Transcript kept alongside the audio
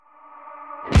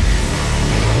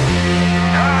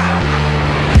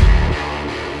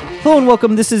Hello and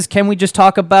welcome. This is Can We Just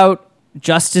Talk About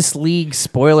Justice League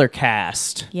spoiler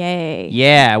cast. Yay.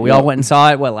 Yeah, we all went and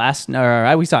saw it.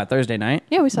 We saw it Thursday night.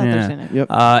 Yeah, we saw it Thursday night. Yep.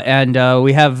 And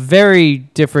we have very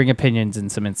differing opinions in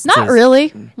some instances. Not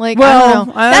really. Like, Well, I don't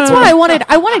know. I That's don't what know. I wanted.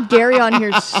 I wanted Gary on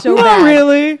here so Not bad.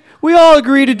 really. We all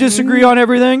agree to disagree on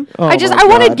everything. Oh I my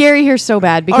wanted God. Gary here so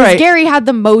bad because right. Gary had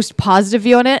the most positive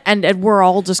view on it, and we're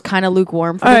all just kind of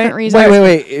lukewarm for All different right. reasons.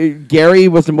 Wait. Gary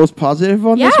was the most positive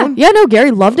on Yeah, this one? yeah, no,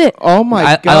 Gary loved it. Oh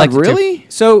my God, liked it too. really?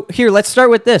 So here, let's start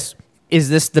with this. Is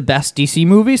this the best DC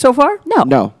movie so far? No,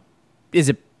 No. Is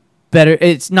it better?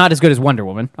 It's not as good as Wonder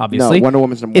Woman, obviously. No, Wonder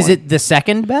Woman's number Is one. it the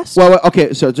second best? Well,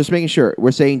 okay, so just making sure. We're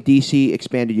saying DC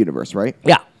Expanded Universe, right?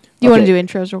 yeah. you want to Okay. do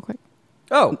intros real quick?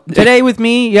 Oh, today with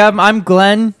me, I'm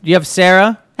Glenn. You have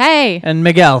Sarah Hey. and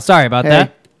Miguel. Sorry about Hey.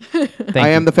 that. Thank I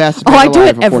you. am the fastest Oh, man I do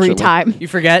alive, it every unfortunately. time. You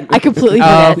forget? I completely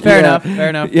Oh, did it. fair Yeah. enough. Fair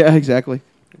enough. Yeah, exactly.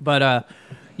 But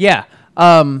yeah.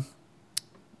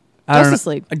 I don't Justice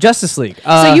know. League. Justice League.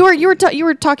 So you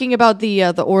were talking about the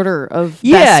order of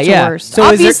Yeah, best yeah. to worst. So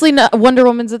is there- Obviously, Wonder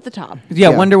Woman's at the top. Yeah,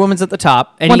 Yeah. Wonder Woman's at the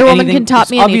top. Wonder Woman can top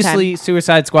me Obviously,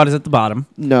 Suicide Squad is at the bottom.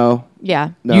 No. Yeah.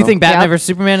 No. You think Batman Yeah. vs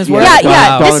Superman is Yeah, worse? Yeah, yeah.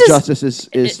 Wow. This Dawn of is- Justice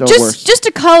is the worst. Just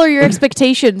to color your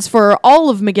expectations for all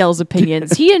of Miguel's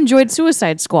opinions, he enjoyed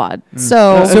Suicide Squad.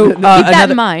 So, keep that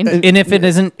in mind. And if it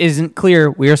isn't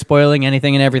clear, we are spoiling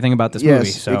anything and everything about this movie.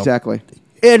 Yes, So. exactly.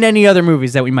 And any other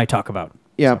movies that we might talk about.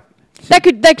 Yeah. That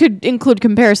could include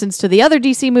comparisons to the other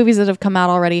DC movies that have come out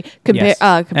already. Yes.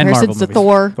 And Comparisons to Marvel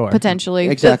movies. Thor, potentially.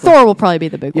 Exactly. Thor will probably be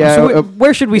the big Yeah. one. So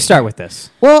where should we start with this?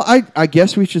 Well, I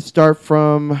guess we should start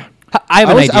from... I have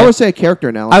an idea. I would say a character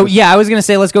analysis. I was gonna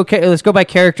say let's go by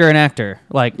character and actor.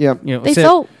 Like, Yeah. They so-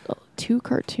 felt too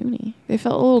cartoony. They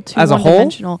felt a little too As a whole?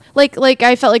 one-dimensional. Like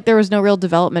I felt like there was no real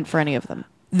development for any of them.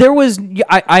 There was.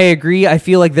 I agree. I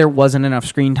feel like there wasn't enough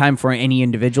screen time for any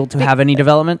individual to have any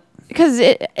development. Because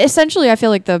essentially, I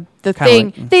feel like the Kinda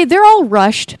thing like- they're all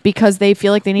rushed because they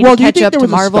feel like they need Well, to do you catch think up there to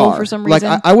was a Marvel star? for some Like,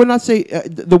 reason. I would not say...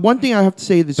 the one thing I have to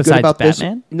say that's good Besides about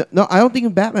Batman? this... No, I don't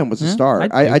think Batman was a star.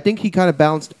 I think he kind of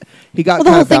balanced... He got well, the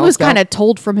kind whole of thing was balanced out. kind of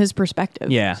told from his perspective.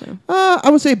 Yeah. so. I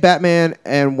would say Batman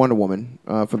and Wonder Woman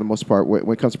for the most part when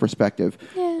it comes to perspective.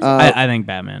 I think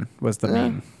Batman was the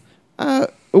main.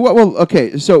 Well,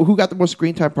 okay. So who got the most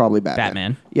screen time? Probably Batman.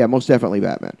 Batman. Yeah, most definitely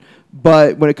Batman.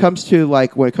 But when it comes to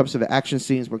the action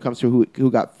scenes, when it comes to who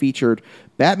got featured,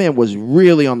 Batman was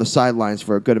really on the sidelines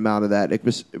for a good amount of that. It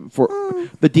was for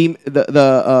the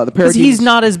Because parody. he's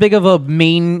not as big of a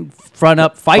main front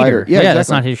up fighter. Yeah, that's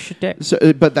exactly. not his shtick.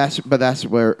 So, but that's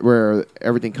where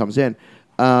everything comes in.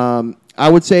 I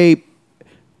would say.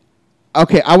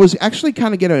 Okay, I was actually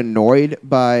kind of getting annoyed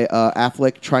by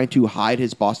Affleck trying to hide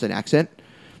his Boston accent.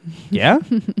 Yeah.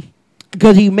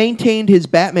 Because he maintained his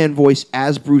Batman voice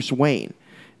as Bruce Wayne,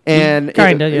 and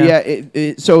Kinda,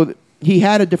 yeah. So he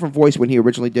had a different voice when he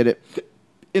originally did it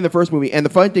in the first movie. And the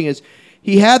funny thing is,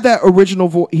 he had that original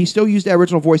voice. He still used that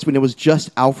original voice when it was just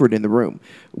Alfred in the room.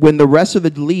 When the rest of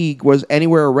the league was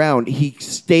anywhere around, he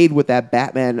stayed with that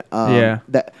Batman.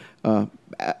 That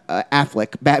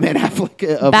Affleck, Batman Affleck,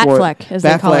 Batfleck, as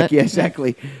they call it. Yeah,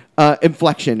 exactly.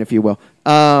 Inflection, if you will.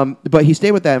 But he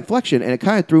stayed with that inflection, and it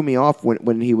kind of threw me off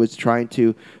when he was trying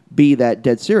to be that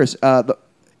dead serious.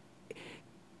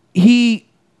 He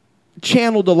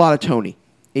channeled a lot of Tony.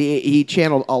 He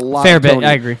channeled a lot. Fair of bit. Tony.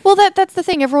 I agree. Well, that's the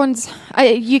thing.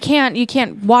 You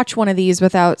can't watch one of these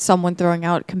without someone throwing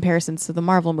out comparisons to the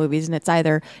Marvel movies, and it's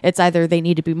either they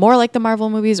need to be more like the Marvel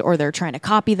movies, or they're trying to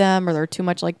copy them, or they're too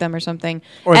much like them, or something,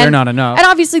 Or they're not enough. And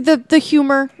obviously the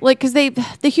humor, like because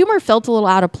the humor felt a little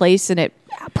out of place, and it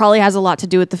probably has a lot to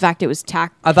do with the fact it was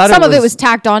tacked. I thought some it of it was- was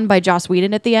tacked on by Joss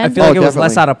Whedon at the I end. feel like it was definitely.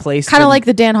 less out of place. Kind of than- like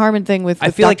the Dan Harmon thing with.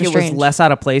 I feel like Doctor it was Strange. less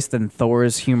out of place than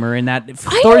Thor's humor in that. I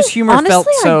Thor's don't- humor honestly, felt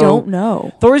so. I don't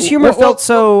know. Thor's humor Well, felt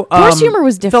so. Thor's humor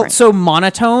was different. Felt so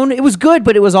monotone. It was good,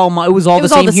 but it was all the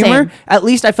same the humor. same. At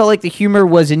least I felt like the humor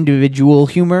was individual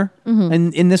humor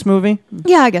in this movie.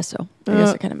 Yeah, I guess so. I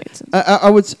guess it kind of made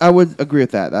sense. I would agree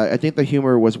with that. I think the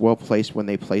humor was well placed when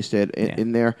they placed it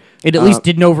in there. It at least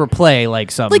didn't overplay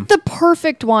like some. Like the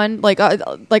perfect one,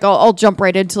 I'll jump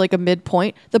right into like a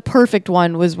midpoint. The perfect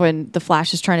one was when the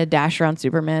Flash is trying to dash around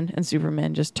Superman, and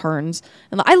Superman just turns.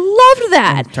 And I loved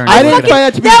that. Turns I over didn't to- find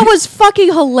that to be. That was fucking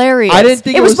hilarious. I didn't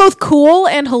think it it was was- both cool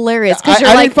and hilarious because I- you're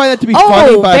I like, didn't find that to be oh,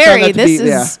 funny, but I found Barry, that to this be- is.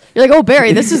 yeah. You're like, oh,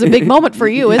 Barry, this is a big moment for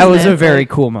you, isn't that was it? a very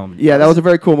cool moment. Yeah, that was a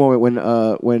very cool moment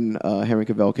when Henry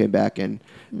Cavill came back and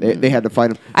They had to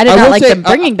find him. I did not will like say, them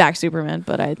bringing back Superman,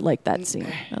 but I like that scene.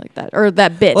 I like that, or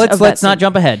that bit. Let's not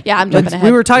jump ahead. Yeah, I'm jumping ahead.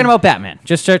 We were talking about Batman.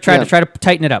 Just to try to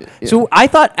tighten it up. So I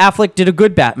thought Affleck did a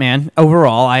good Batman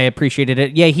overall. I appreciated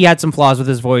it. Yeah, he had some flaws with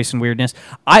his voice and weirdness.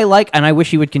 And I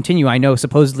wish he would continue. I know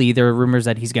supposedly there are rumors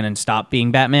that he's going to stop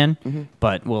being Batman,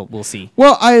 but we'll see.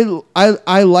 Well,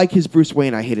 I like his Bruce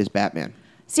Wayne. I hate his Batman.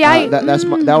 See, that was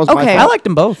my okay. fault. I liked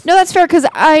them both. No, that's fair because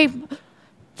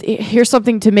here's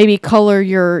something to maybe color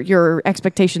your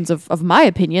expectations of my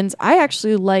opinions. I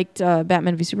actually liked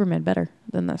Batman v Superman better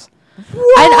than this.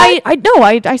 I know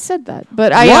I said that,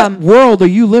 but what world are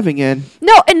you living in?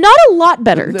 No, and not a lot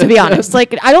better, to be honest.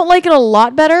 Like, I don't like it a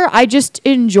lot better. I just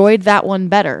enjoyed that one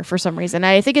better for some reason.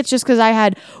 I think it's just because I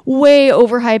had way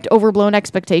overhyped, overblown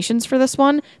expectations for this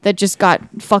one that just got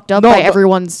fucked up by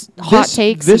everyone's hot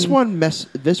takes. This one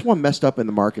messed up in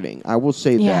the marketing. I will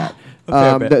say that.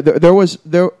 Okay, there was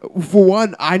for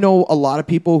one, I know a lot of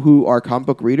people who are comic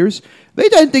book readers. They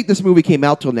didn't think this movie came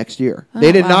out till next year.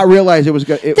 They did not realize it was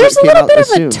going. There's a little bit of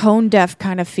a tone deaf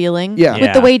kind of feeling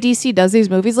with the way DC does these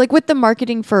movies. Like with the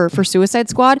marketing for Suicide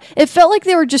Squad, it felt like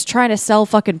they were just trying to sell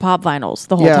fucking pop vinyls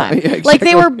the whole time. Yeah,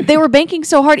 exactly. Like they were banking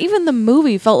so hard. Even the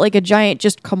movie felt like a giant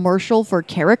just commercial for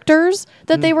characters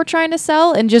that they were trying to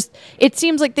sell, and just it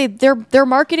seems like their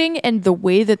marketing and the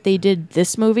way that they did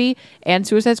this movie and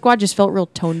Suicide Squad just felt real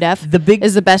tone deaf.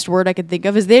 Is the best word I could think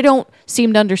of. Is they don't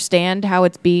seem to understand how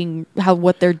how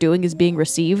what they're doing is being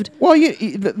received. Well,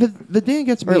 the thing that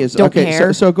gets me is don't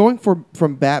care. So going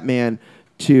from Batman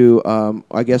to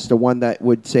I guess the one that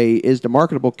would say is the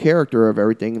marketable character of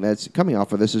everything that's coming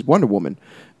off of this is Wonder Woman.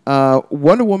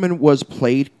 Wonder Woman was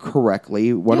played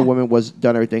correctly. Wonder Woman was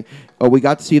done everything. We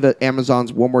got to see the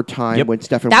Amazons one more time when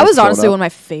Stephen. That was honestly one of my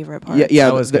favorite parts. Yeah,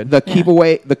 that was good. The keep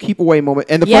away moment.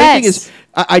 And the funny thing is,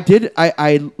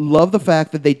 I love the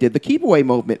fact that they did the keep away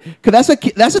moment because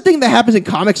that's a thing that happens in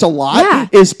comics a lot. Yeah.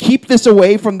 Is keep this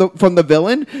away from the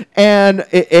villain, and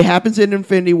it happens in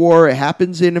Infinity War. It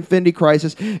happens in Infinity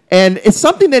Crisis, and it's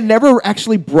something that never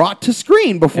actually brought to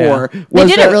screen before. Yeah. They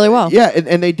did it really well. Yeah,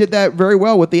 and they did that very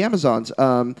well with the Amazons,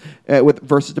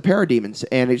 versus the Parademons,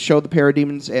 and it showed the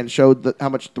Parademons and showed how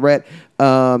much threat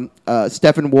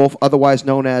Steppenwolf, otherwise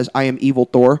known as I Am Evil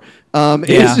Thor,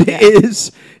 handled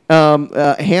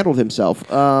himself.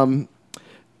 I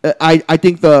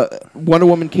think the Wonder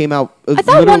Woman came out. I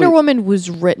thought Wonder Woman was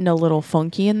written a little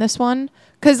funky in this one.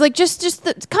 Because, like, just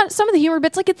some of the humor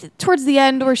bits, like, it's towards the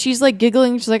end where she's, like,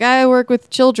 giggling. She's like, I work with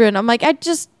children. I'm like, I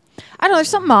don't know. There's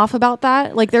something off about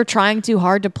that. Like, they're trying too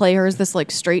hard to play her as this,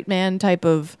 like, straight man type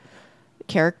of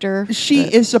character. She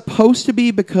is supposed to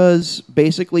be because,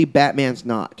 basically, Batman's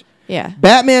not. Yeah.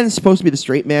 Batman's supposed to be the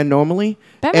straight man normally.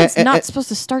 Batman's not supposed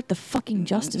to start the fucking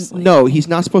Justice League. No, he's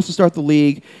not supposed to start the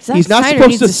League. He's not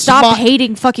supposed to stop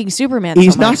hating fucking Superman.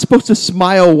 He's not supposed to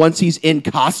smile once he's in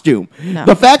costume. No.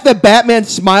 The fact that Batman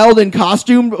smiled in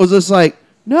costume was just like,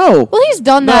 no. Well, he's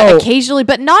done that occasionally,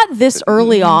 but not this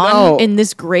early on in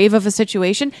this grave of a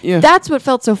situation. Yeah. That's what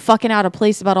felt so fucking out of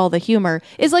place about all the humor.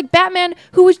 Is like Batman,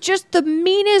 who was just the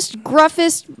meanest,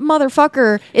 gruffest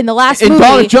motherfucker in the last movie. In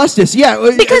Dawn of Justice, yeah.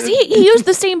 Because he used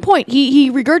the same point.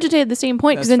 He regurgitated the same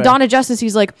point. Because in Dawn of Justice,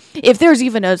 he's like, if there's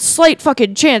even a slight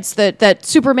fucking chance that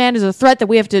Superman is a threat, that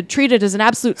we have to treat it as an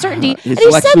absolute certainty. And he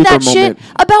Lex said Luthor that moment. shit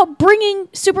about bringing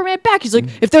Superman back. He's like,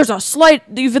 if there's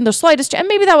even the slightest chance, and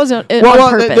maybe that was on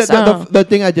purpose. The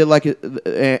thing I did like,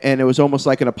 and it was almost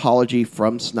like an apology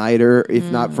from Snyder, if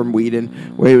not from Whedon,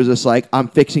 where he was just like, "I'm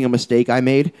fixing a mistake I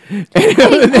made," and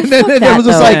it was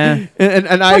just like,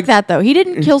 and I fuck that though. He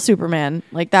didn't kill Superman.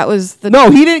 Like that was the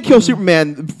no, he didn't kill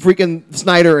Superman. Freaking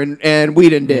Snyder and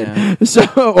Whedon did. Yeah. So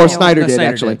Snyder did Snyder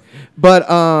actually. did. But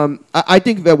I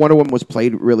think that Wonder Woman was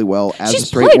played really well as She's a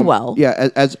straight played woman. well. Yeah,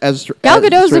 as Gal as a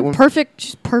Gadot's straight a woman.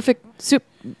 perfect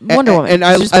Wonder Woman. And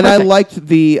I She's just perfect. liked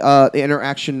the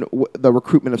interaction, the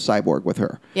recruitment of Cyborg with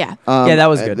her. Yeah. Yeah, that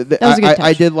was good. That was a good touch.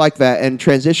 I did like that, and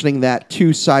transitioning that to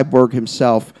Cyborg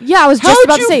himself. Yeah, I was just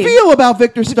about to say. How did you feel about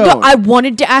Victor Stone? No, I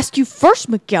wanted to ask you first,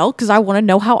 Miguel, because I want to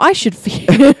know how I should feel.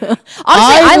 Honestly,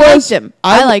 I liked him.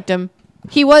 I liked him.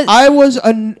 He was.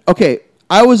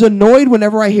 I was annoyed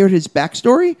whenever I heard his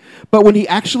backstory, but when he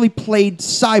actually played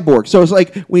Cyborg, so it's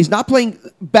like when he's not playing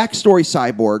backstory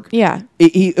Cyborg, Yeah.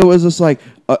 it was just like,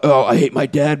 I hate my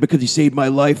dad because he saved my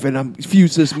life, and I'm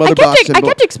fused this mother box. I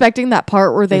kept expecting that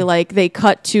part where they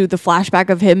cut to the flashback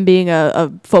of him being a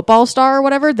football star or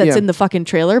whatever that's in the fucking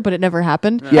trailer, but it never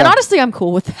happened. Yeah. And honestly, I'm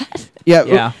cool with that.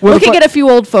 Yeah. Well, looking at a few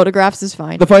old photographs is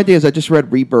fine. The funny thing is, I just read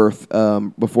Rebirth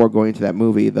before going to that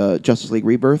movie, the Justice League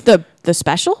Rebirth. The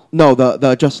special? No,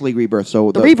 the Justice League Rebirth.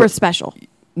 So The Rebirth special.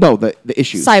 No, the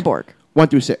issues. Cyborg. 1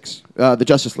 through 6, the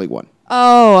Justice League one.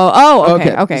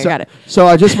 Okay, so, got it. So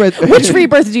I just read Which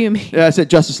Rebirth do you mean? I said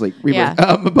Justice League Rebirth.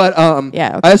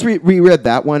 Yeah. I just reread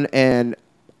that one, and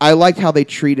I liked how they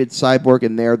treated Cyborg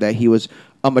in there. That he was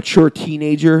a mature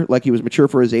teenager, like he was mature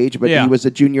for his age, but he was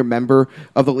a junior member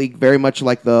of the League, very much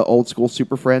like the old school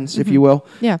Super Friends, if you will.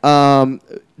 Yeah.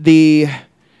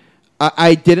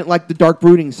 I didn't like the dark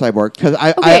brooding Cyborg because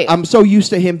I'm so used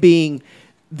to him being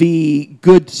the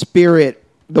good spirit,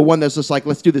 the one that's just like,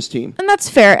 let's do this team. And that's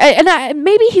fair. And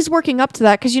maybe he's working up to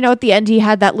that because, at the end he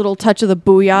had that little touch of the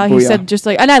booyah. He said just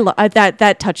like, and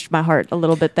that touched my heart a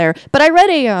little bit there. But I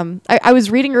read I was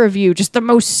reading a review, just the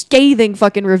most scathing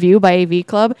fucking review by AV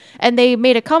Club, and they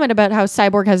made a comment about how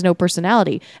Cyborg has no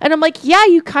personality. And I'm like, yeah,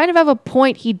 you kind of have a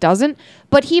point. He doesn't.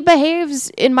 But he behaves,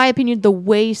 in my opinion, the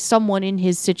way someone in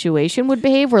his situation would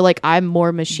behave, where like I'm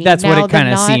more machine That's now what it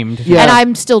kind of seemed. Yeah. And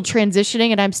I'm still transitioning,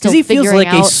 and I'm still because he feels like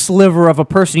out. a sliver of a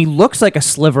person. He looks like a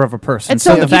sliver of a person. And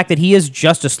so the fact that he is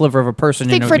just a sliver of a person.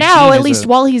 I think for now, at least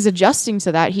while he's adjusting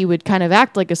to that, he would kind of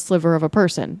act like a sliver of a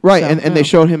person. Right, so, and they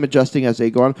showed him adjusting as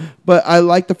they go on. But I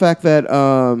like the fact that.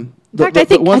 In fact, I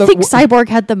think Cyborg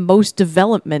had the most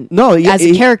development as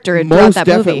a character throughout that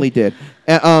movie. Most definitely did.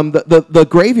 The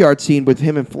graveyard scene with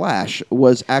him and Flash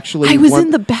was actually... I was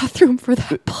in the bathroom for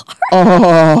that part.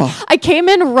 Oh. I came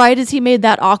in right as he made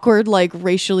that awkward, like,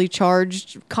 racially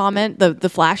charged comment, the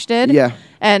Flash did. Yeah.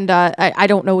 And I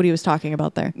don't know what he was talking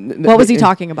about there. What was he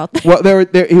talking about there? Well,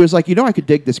 he was like, I could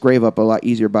dig this grave up a lot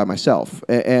easier by myself.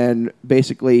 And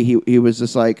basically, he was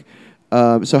just like...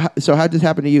 So how did this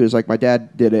happen to you? It was like, my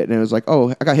dad did it, and it was like,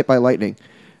 oh, I got hit by lightning.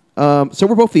 So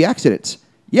we're both the accidents.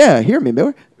 Yeah, hear me,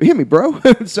 bro.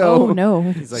 So, oh no.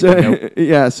 He's like, nope.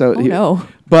 Yeah. So no.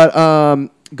 But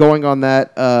going on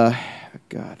that, God,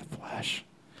 the Flash.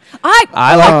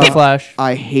 I like the Flash.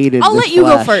 I hated. I'll this let you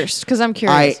Flash. go first because I'm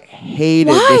curious. I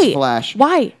hated this Flash.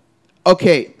 Why?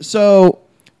 Okay, so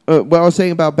what I was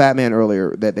saying about Batman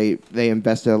earlier, that they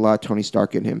invested a lot of Tony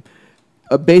Stark in him.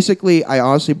 Basically, I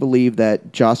honestly believe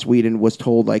that Joss Whedon was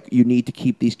told, like, you need to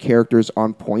keep these characters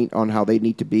on point on how they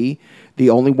need to be. The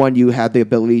only one you had the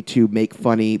ability to make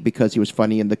funny because he was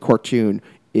funny in the cartoon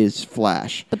is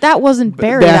Flash. But that wasn't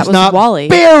Barry. That was not Wally.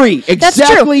 Barry! Exactly. That's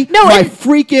true. No, my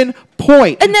freaking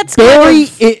point. And that's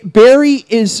Barry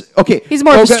is... Okay. He's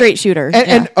more of a straight shooter.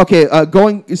 And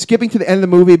skipping to the end of the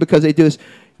movie because they do this...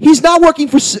 He's not working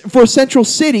for Central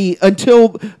City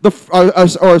until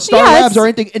or Star Labs or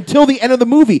anything until the end of the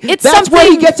movie. That's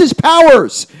where he gets his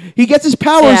powers. He gets his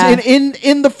powers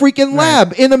in the freaking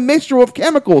lab in a mixture of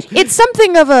chemicals. It's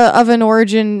something of an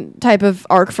origin type of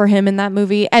arc for him in that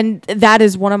movie, and that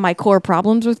is one of my core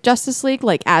problems with Justice League.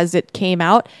 Like as it came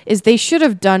out, is they should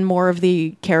have done more of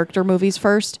the character movies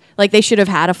first. Like they should have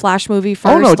had a Flash movie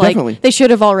first. Oh no, like, definitely. They should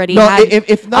have already had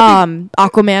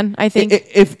Aquaman. I think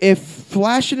if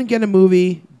Flash shouldn't get a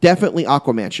movie, definitely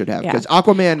Aquaman should have because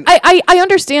Aquaman. I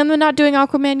understand them not doing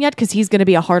Aquaman yet because he's going to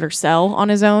be a harder sell on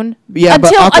his own. Yeah,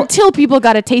 until people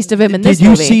got a taste of him in this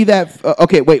movie. Did you see that?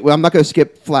 Okay, wait. Well, I'm not going to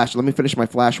skip Flash. Let me finish my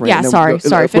Flash rant. Yeah, sorry.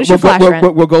 Finish your Flash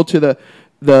rant. We'll go to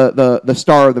the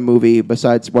star of the movie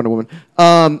besides Wonder Woman.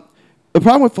 The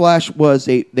problem with Flash was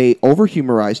they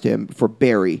over-humorized him for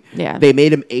Barry. Yeah. They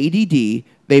made him ADD.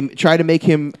 They tried to make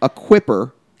him a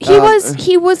quipper.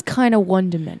 He was kind of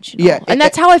one-dimensional. Yeah, and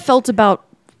that's how I felt about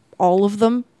all of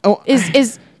them. Oh,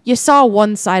 is you saw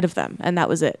one side of them, and that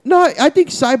was it. No, I think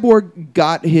Cyborg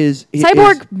got his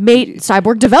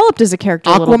Cyborg developed as a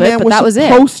character a little bit, but that was it.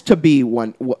 Aquaman was supposed to be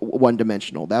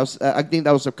one-dimensional. That was I think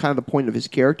that was kind of the point of his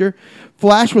character.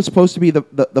 Flash was supposed to be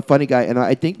the funny guy, and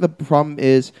I think the problem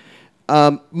is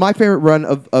my favorite run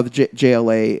of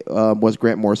JLA was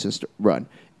Grant Morrison's run.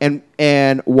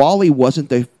 And Wally wasn't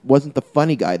the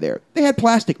funny guy there. They had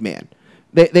Plastic Man.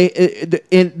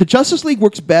 In the Justice League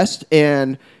works best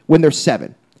and when they're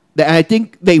 7. And I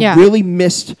think they really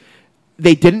missed.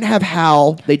 They didn't have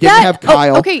Hal. They didn't have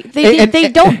Kyle. Okay,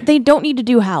 they don't need to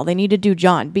do Hal. They need to do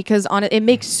John because it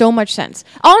makes so much sense.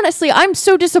 Honestly, I'm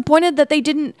so disappointed that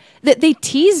they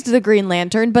teased the Green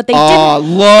Lantern, but they didn't.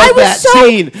 I was so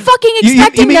scene. Fucking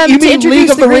expecting them to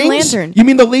introduce the Green Lantern. You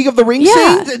mean the League of the Rings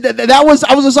scene? That was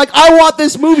I was just like, I want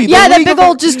this movie. Yeah, that big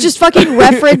old just fucking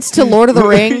reference to Lord of the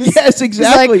Rings. Yes,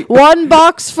 exactly. It's like, one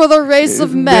box for the race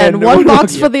of men, one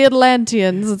box for the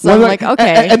Atlanteans. It's like,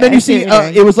 okay. And then you see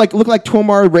it was like looked like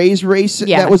Tomar Ray's race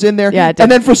that was in there. Yeah, and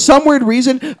then for some weird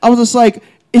reason, I was just like,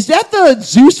 is that the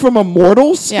Zeus from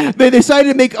Immortals? Yeah. They decided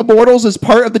to make Immortals as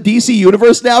part of the DC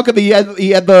universe now because he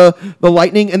had the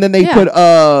lightning, and then they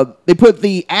put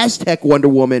the Aztec Wonder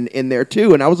Woman in there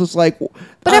too, and I was just like,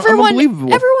 but everyone's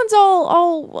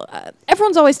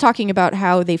always talking about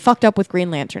how they fucked up with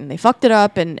Green Lantern. They fucked it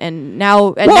up, and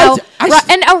now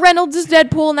Reynolds is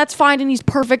Deadpool, and that's fine, and he's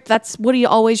perfect. That's what he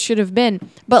always should have been.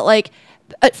 But like.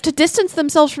 To distance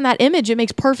themselves from that image, it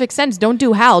makes perfect sense. Don't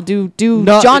do Hal. Do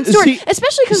John Stewart.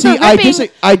 Especially because they're ripping...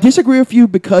 I disagree with you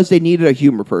because they needed a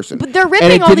humor person. But they're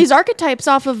ripping all these archetypes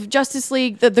off of Justice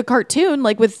League, the cartoon,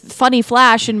 like with funny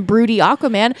Flash and broody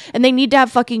Aquaman, and they need to have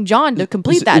fucking John to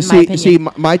complete that, in my opinion. See,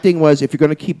 my thing was, if you're going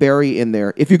to keep Barry in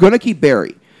there, if you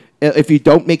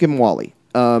don't make him Wally...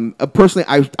 personally,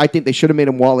 I think they should have made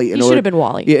him Wally. He should have been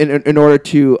Wally in order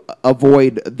to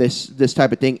avoid this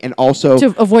type of thing, and also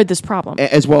to avoid this problem,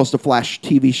 as well as the Flash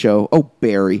TV show. Oh,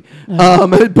 Barry!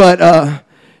 But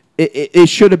it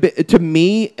should have been to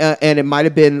me, and it might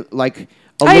have been like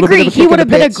I agree. He would have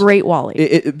been a great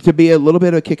Wally. To be a little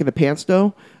bit of a kick in the pants,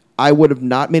 though. I would have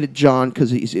not made it John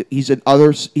because he's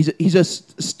a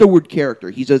steward character.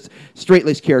 He's a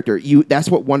straight-laced character. That's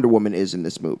what Wonder Woman is in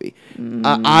this movie.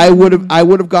 I would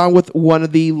have gone with one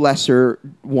of the lesser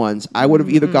ones. I would have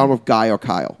either gone with Guy or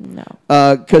Kyle. No,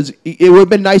 because it would have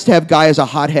been nice to have Guy as a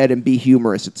hothead and be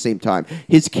humorous at the same time.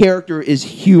 His character is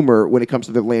humor when it comes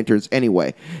to the Lanterns,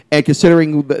 anyway. And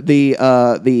considering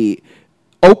the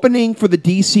opening for the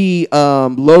DC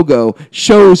logo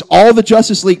shows all the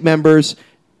Justice League members.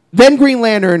 Then Green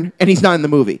Lantern, and he's not in the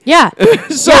movie. Yeah.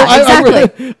 So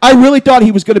exactly. I really thought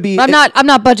he was going to be. I'm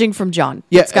not budging from John.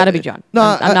 Yeah, it's got to be John. No,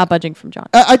 I'm not budging from John.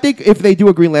 I think if they do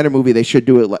a Green Lantern movie, they should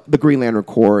do it like the Green Lantern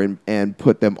Corps and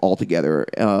put them all together.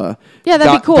 Yeah,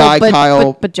 that'd be cool. Guy,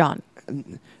 Kyle, but John.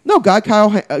 No, Guy, Kyle.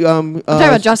 I'm talking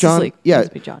about Justice John, League. Yeah,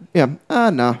 be John. Yeah.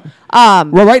 No.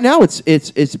 Well, right now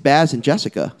it's Baz and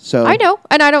Jessica. So I know,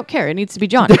 and I don't care. It needs to be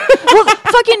John. Well,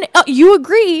 fucking, you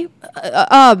agree?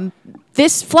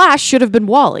 This Flash should have been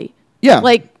Wally. Yeah.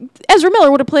 Like, Ezra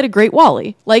Miller would have played a great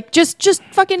Wally. Like, just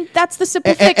fucking, that's the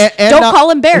simple fix. And don't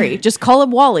call him Barry. Just call him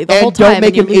Wally the whole time. Don't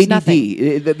make him ADD.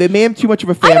 Nothing. They made him too much of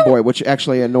a fanboy, which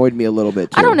actually annoyed me a little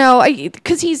bit, too. I don't know.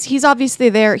 Because he's obviously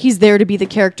there. He's there to be the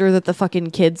character that the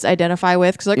fucking kids identify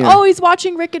with. Because, oh, he's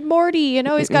watching Rick and Morty.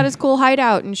 He's got his cool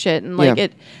hideout and shit.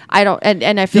 And, I don't,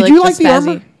 and I feel Did you like the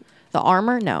armor? The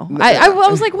armor? No. I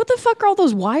was like, what the fuck are all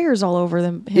those wires all over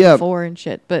him for and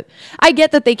shit? But I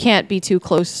get that they can't be too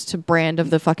close to brand of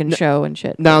the fucking show and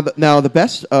shit. Now the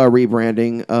best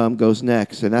rebranding goes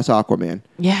next, and that's Aquaman.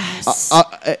 Yes.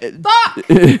 Fuck!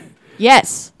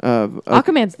 Yes.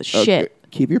 Aquaman's the shit.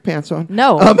 Keep your pants on.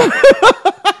 No.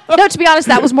 No, to be honest,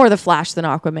 that was more the Flash than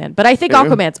Aquaman. But I think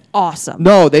Aquaman's awesome.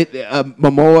 No,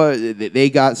 Momoa, they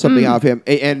got something out of him.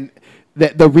 And...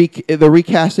 The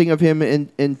recasting of him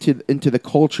into the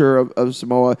culture of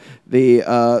Samoa,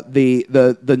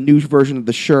 the new version of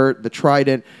the shirt, the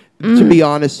trident. To be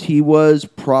honest, he was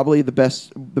probably the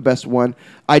best one.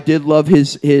 I did love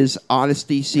his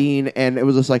honesty scene, and it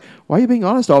was just like, why are you being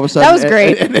honest all of a sudden? That was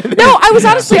great. No, I was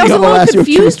honestly, I was a little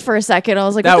confused for a second. I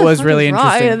was like, that was really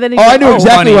interesting. And then I knew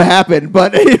exactly what happened,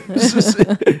 but it was just,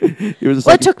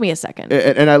 it took me a second.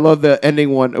 And I love the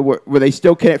ending one where they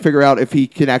still can't figure out if he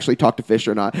can actually talk to fish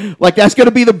or not. Like, that's going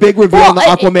to be the big reveal in the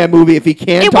Aquaman movie, if he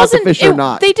can talk to fish or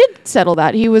not. They did settle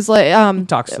that. He was like,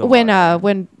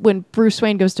 when Bruce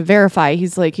Wayne goes to verify,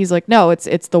 he's like, no,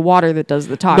 it's the water that does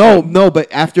the talking. No, but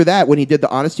after that, when he did the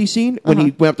honesty scene, when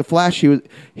he went up to Flash,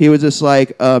 he was just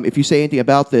like, if you say anything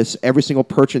about this, every single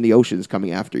perch in the ocean is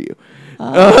coming after you.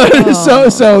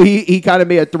 So he kind of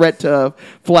made a threat to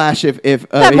Flash if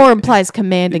that more implies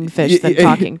commanding fish than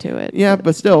talking to it. Yeah,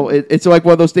 but still, it's like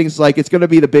one of those things. Like, it's going to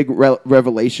be the big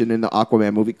revelation in the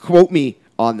Aquaman movie. Quote me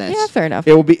on this. Yeah, fair enough.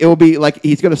 It will be like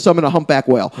he's going to summon a humpback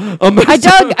whale.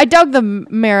 I dug the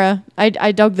Mara.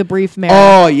 I dug the brief Mara.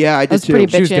 Oh yeah, I did That's too. Pretty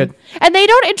bitchin'. And they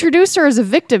don't introduce her as a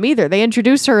victim either. They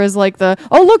introduce her as like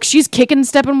look, she's kicking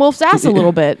Steppenwolf's ass a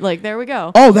little bit. Like, there we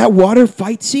go. Oh, that water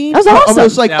fight scene. That was awesome. I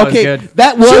was like, that okay, was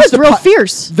that was she was real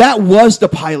fierce. That was the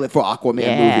pilot for Aquaman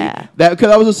movie.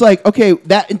 Because I was just like, okay,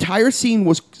 that entire scene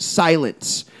was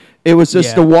silence. It was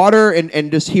just the water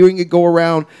and just hearing it go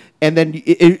around, and then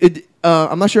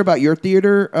I'm not sure about your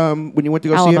theater when you went to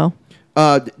go Alamo. see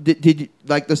it. Did you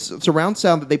like the surround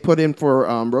sound that they put in for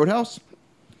Roadhouse?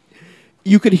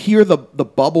 You could hear the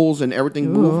bubbles and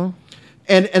everything move.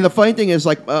 And the funny thing is,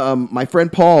 like, my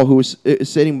friend Paul, who was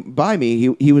sitting by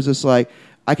me, he was just like,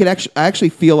 I actually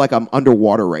feel like I'm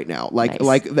underwater right now. Like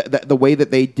the way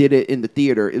that they did it in the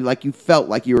theater, like you felt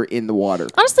like you were in the water.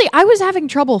 Honestly, I was having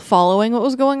trouble following what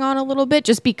was going on a little bit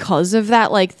just because of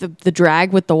that, like the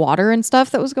drag with the water and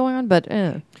stuff that was going on. But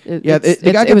they got to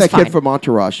get that kid from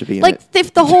Entourage to be in like it.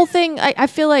 if the whole thing, I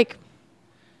feel like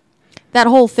that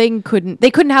whole thing couldn't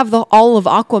have all of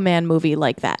Aquaman movie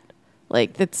like that.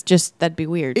 Like that'd be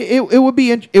weird. It would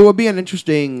be an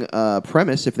interesting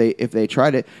premise if they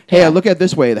tried it. Hey, look at it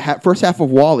this way: the first half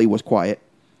of WALL-E was quiet.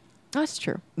 That's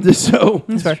true. So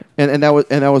and that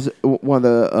was one of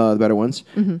the better ones.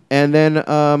 Mm-hmm. And then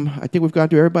I think we've gone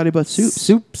to everybody but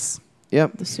Soups.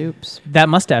 Yep, the Soups. That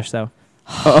mustache though.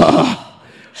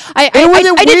 I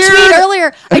did tweet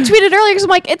earlier. I tweeted earlier because I'm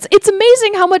like, it's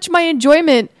amazing how much my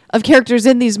enjoyment of characters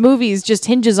in these movies just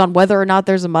hinges on whether or not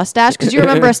there's a mustache. Because you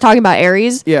remember us talking about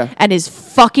Ares, and his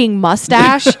fucking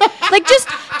mustache. Like just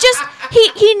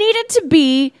he needed to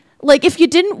be. Like, if you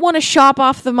didn't want to chop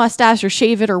off the mustache or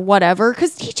shave it or whatever,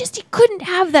 because he couldn't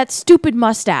have that stupid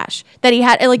mustache that he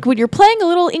had. And like, when you're playing a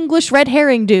little English red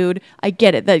herring dude, I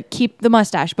get it, that keep the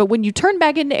mustache. But when you turn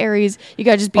back into Ares, you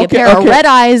got to just be a pair of red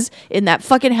eyes in that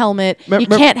fucking helmet. You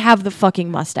can't have the fucking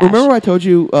mustache. Remember I told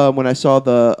you when I saw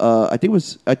the, I think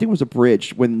it was a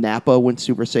bridge when Nappa went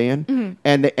Super Saiyan,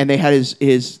 and they had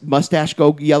his mustache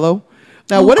go yellow?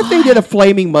 Now, what if they did a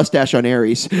flaming mustache on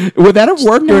Ares? Would that have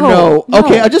worked or no?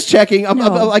 Okay, I'm just checking. I'm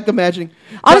like imagining.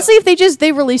 Honestly, if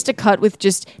they released a cut with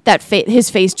just that his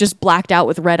face just blacked out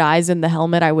with red eyes in the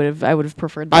helmet, I would have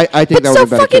preferred that. I think that would have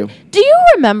been better too. Do you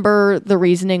remember the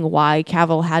reasoning why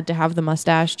Cavill had to have the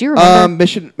mustache? Do you remember?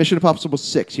 Mission Impossible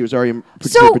 6. He was already in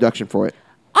production for it.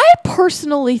 I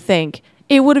personally think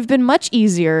it would have been much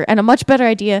easier and a much better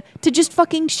idea to just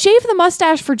fucking shave the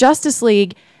mustache for Justice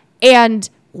League and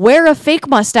wear a fake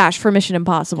mustache for Mission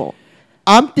Impossible.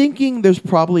 I'm thinking there was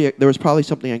probably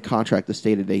something in contract that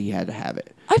stated that he had to have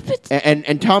it.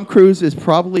 And Tom Cruise is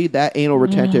probably that anal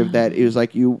retentive that it was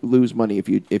like you lose money if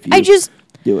you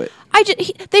do it.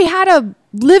 They had a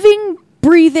living,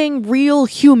 breathing, real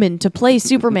human to play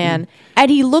Superman, and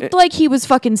he looked like he was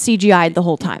fucking CGI'd the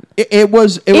whole time. It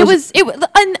was,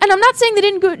 and I'm not saying they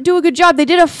didn't do a good job. They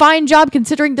did a fine job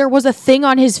considering there was a thing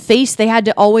on his face they had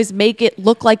to always make it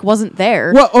look like wasn't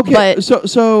there. Well, okay,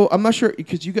 so I'm not sure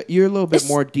because you're a little bit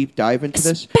more deep dive into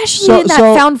this, especially in that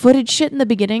found footage shit in the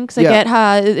beginning. Because I get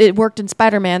how it worked in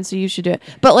Spider-Man, so you should do it.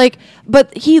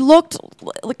 But he looked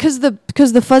because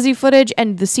the fuzzy footage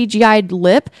and the CGI'd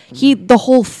lip, the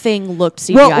whole thing looked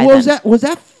CGI. Well, was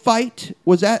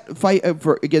that fight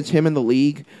against him in the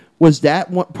league? Was that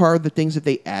one part of the things that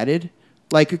they added?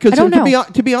 Like, because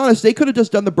to be honest, they could have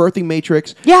just done the birthing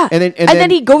matrix. Yeah, and then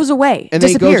he goes away, and then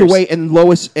he goes away, and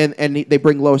Lois and they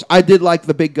bring Lois. I did like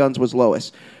the big guns was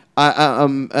Lois.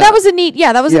 That was a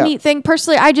neat thing.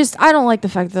 Personally, I don't like the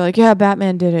fact that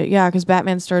Batman did it. Yeah, because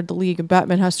Batman started the league and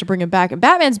Batman has to bring him back, and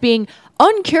Batman's being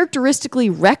uncharacteristically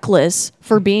reckless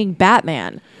for being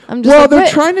Batman. I'm just they're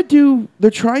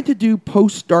trying to do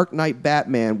post Dark Knight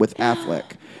Batman with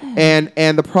Affleck,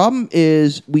 and the problem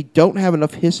is we don't have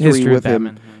enough history with him.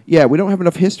 Batman. Yeah, we don't have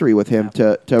enough history with him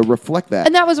to reflect that.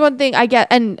 And that was one thing I get,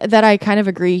 and that I kind of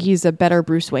agree. He's a better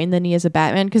Bruce Wayne than he is a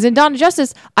Batman. Because in Dawn of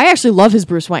Justice, I actually love his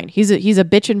Bruce Wayne. He's a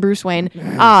bitchin' Bruce Wayne.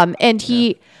 And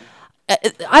he,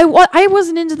 I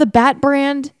wasn't into the Bat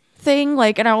brand thing,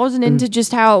 and I wasn't into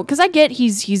just how, because I get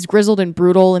he's grizzled and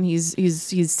brutal and he's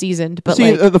seasoned. But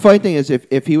the funny thing is,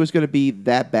 if he was going to be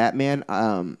that Batman,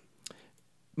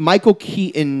 Michael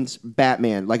Keaton's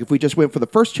Batman, like if we just went for the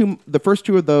first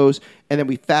two of those, and then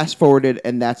we fast forwarded,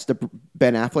 and that's the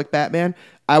Ben Affleck Batman,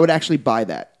 I would actually buy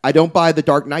that. I don't buy the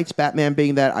Dark Knight's Batman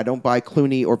being that. I don't buy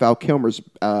Clooney or Val Kilmer's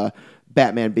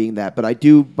Batman being that, but I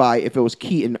do buy if it was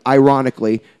Keaton.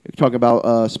 Ironically, talking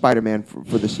about Spider-Man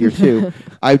for this year too,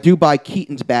 I do buy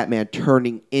Keaton's Batman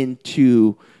turning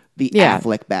into the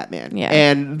Affleck Batman. Yeah.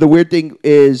 And the weird thing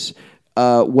is,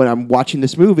 when I'm watching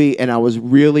this movie, and I was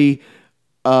really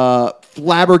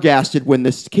flabbergasted when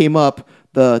this came up.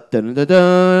 The dun dun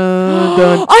dun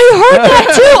dun. I heard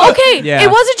that too. Okay,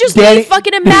 it wasn't just me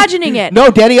fucking imagining it.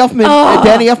 No, Danny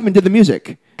Elfman did the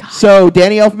music. God. So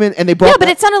Danny Elfman, and they brought. Yeah, but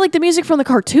it sounded like the music from the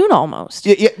cartoon almost.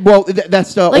 Yeah, well,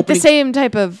 that's the opening, the same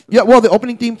type of. Yeah, well, the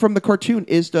opening theme from the cartoon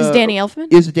is Danny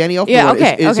Elfman. Is the Danny Elfman? Yeah,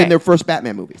 okay, is in their first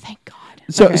Batman movie. Thank God.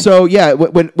 So yeah,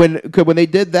 when they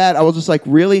did that, I was just like,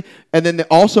 really? And then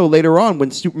also later on, when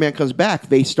Superman comes back,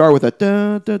 they start with a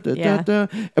da da da da da,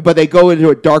 but they go into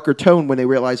a darker tone when they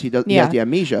realize he has the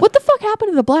amnesia. What the fuck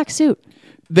happened to the black suit?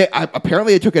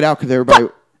 Apparently they took it out because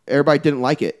everybody didn't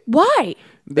like it. Why?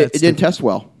 It didn't test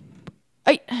well.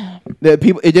 The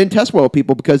people, it didn't test well with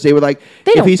people because they were like,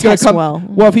 They if don't he's going to test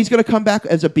come, well. if he's going to come back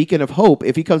as a beacon of hope,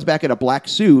 if he comes back in a black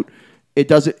suit, it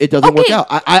doesn't work out.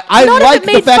 I none of like it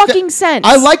made the fact fucking that sense.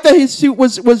 I like that his suit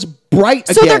was bright.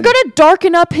 So they're going to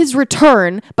darken up his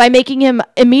return by making him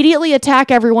immediately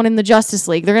attack everyone in the Justice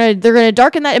League. They're going to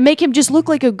darken that and make him just look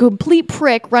like a complete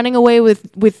prick running away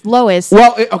with Lois.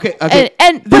 Well, okay.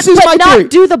 And this but is my not theory.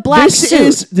 do the black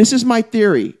suit. This is my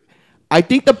theory. I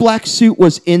think the black suit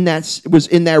was in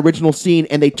that original scene,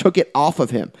 and they took it off of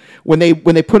him when they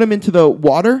put him into the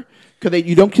water because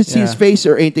you don't see his face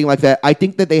or anything like that. I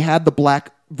think that they had the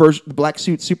black version, the black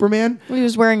suit Superman. Well, he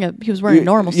was wearing a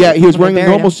normal suit. Yeah, he was when wearing they a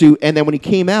buried normal him. suit, and then when he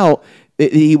came out,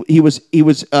 he was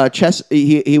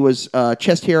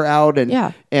chest hair out and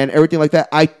everything like that.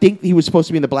 I think he was supposed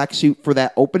to be in the black suit for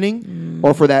that opening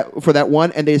or for that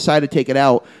one, and they decided to take it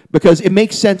out because it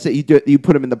makes sense that you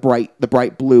put him in the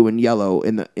bright blue and yellow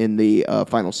in the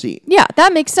final scene. Yeah,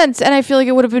 that makes sense, and I feel like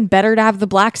it would have been better to have the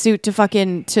black suit to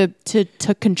fucking to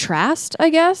contrast,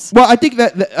 I guess. Well, I think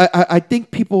I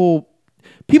think people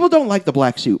don't like the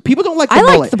black suit. People don't like the I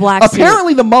like mullet. the black suit.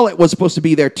 Apparently, the mullet was supposed to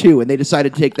be there too, and they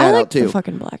decided to take that I out like too. the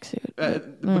fucking black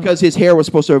suit. Because his hair was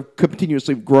supposed to have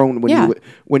continuously grown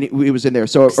when he was in there.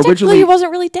 So Technically, originally he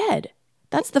wasn't really dead.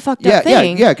 That's the fucked up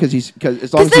thing. because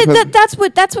as long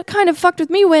as That's what kind of fucked with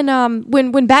me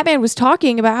when Batman was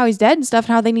talking about how he's dead and stuff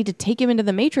and how they need to take him into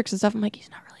the Matrix and stuff. I'm like, he's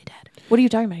not really dead. What are you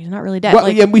talking about? He's not really dead. well,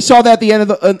 yeah, we saw that at the end of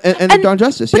the Dawn of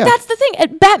Justice. But Yeah, that's the thing.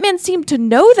 And Batman seemed to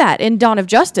know that in Dawn of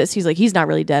Justice. He's like, he's not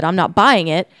really dead. I'm not buying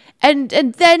it. And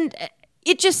then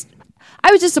it just,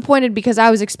 I was disappointed because I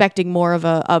was expecting more of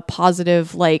a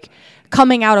positive, like,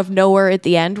 coming out of nowhere at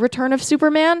the end return of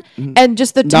Superman, and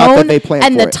just the Not that tone they planned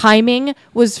and for the it. timing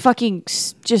was fucking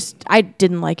just, I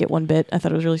didn't like it one bit. I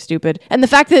thought it was really stupid. And the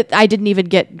fact that I didn't even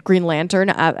get Green Lantern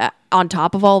on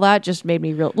top of all that just made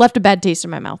me left a bad taste in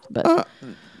my mouth. But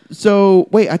So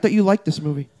wait, I thought you liked this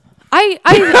movie.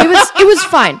 it was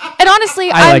fine. And honestly,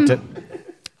 I liked it.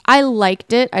 I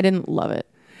liked it. I didn't love it.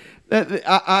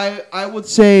 I would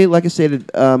say, like I stated,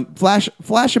 Flash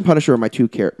and Punisher are my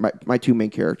two main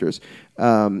characters.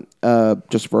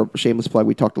 Just for a shameless plug,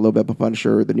 we talked a little bit about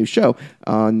Punisher, the new show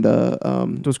on the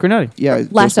Those Grenadier.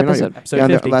 Last episode. Episode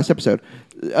 50. Last episode.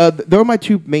 They're my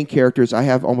two main characters. I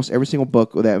have almost every single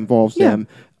book that involves them.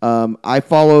 I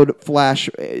followed Flash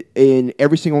in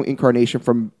every single incarnation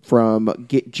from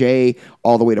Jay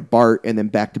all the way to Bart and then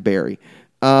back to Barry.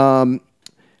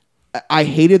 I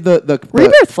hated the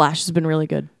Rebirth Flash has been really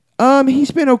good.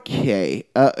 He's been okay.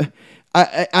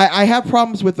 I have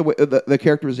problems with the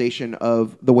characterization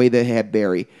of the way they had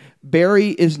Barry. Barry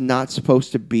is not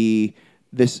supposed to be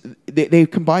this. They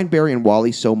combined Barry and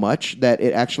Wally so much that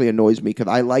it actually annoys me because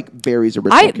I like Barry's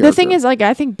original character. The thing is, like,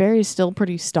 I think Barry's still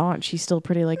pretty staunch. He's still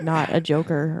pretty, like, not a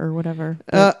Joker or whatever.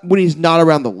 When he's not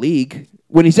around the league,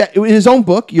 when he's in his own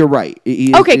book, you're right.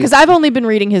 Okay, because I've only been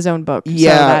reading his own book.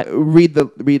 Yeah, so read the.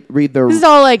 This is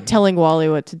all like telling Wally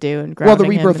what to do and grounding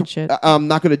the him Rebirth. and shit. I'm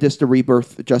not going to diss the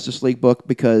Rebirth Justice League book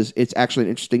because it's actually an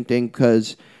interesting thing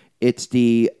because it's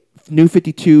the New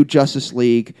 52 Justice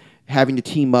League having to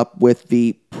team up with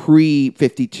the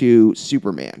pre-52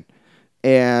 Superman.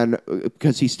 And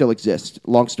because he still exists,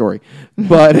 long story,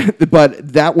 but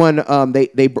that one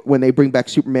they when they bring back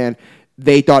Superman,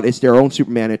 they thought it's their own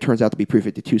Superman. It turns out to be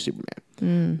pre-52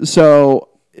 Superman. So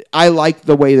I like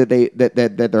the way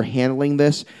that they're handling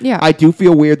this. Yeah. I do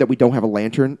feel weird that we don't have a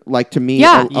lantern. Like to me,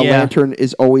 Yeah. a lantern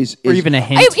is always Or even a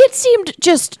hint. It seemed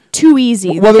just too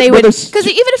easy. Well, Because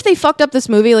even if they fucked up this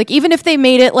movie, like even if they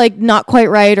made it like not quite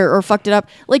right or fucked it up,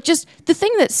 like just the thing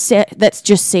that's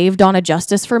just saved Dawn of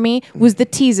Justice for me was the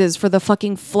teases for the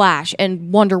fucking Flash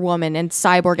and Wonder Woman and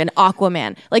Cyborg and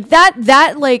Aquaman. Like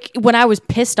that like when I was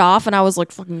pissed off and I was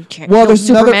like fucking there's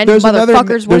Superman,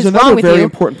 motherfuckers, what is wrong another with very you?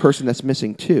 important person that's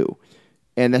missing too,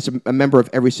 and that's a member of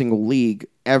every single league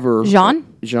ever. Jean,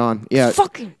 yeah,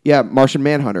 fucking Martian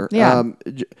Manhunter. Yeah.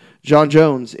 John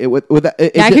Jones.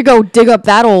 I could go dig up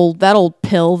that old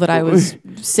pill that I was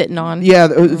sitting on. Yeah,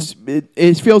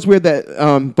 it feels weird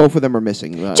that both of them are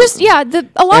missing. A lot of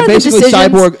the basically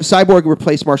decisions. Cyborg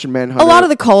replaced Martian Manhunter. A lot of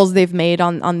the calls they've made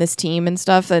on this team and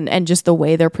stuff, and just the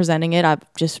way they're presenting it,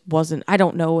 I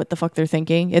don't know what the fuck they're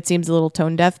thinking. It seems a little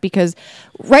tone deaf because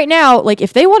right now, like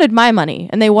if they wanted my money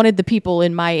and they wanted the people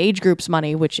in my age group's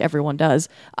money, which everyone does,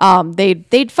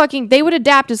 they would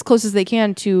adapt as close as they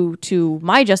can to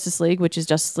my Justice League, which is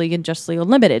Justice League and Justice League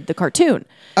Unlimited, the cartoon.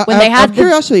 When they had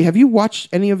curiosity, have you watched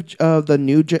any of the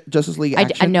new Justice League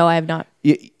action? No, I have not.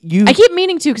 You I keep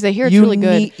meaning to because I hear it's you really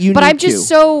good. you But need I'm just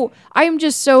to.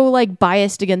 so like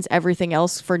biased against everything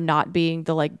else for not being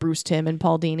the like Bruce Timm and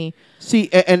Paul Dini. See,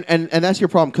 and that's your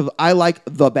problem because I like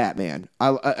the Batman.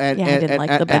 I didn't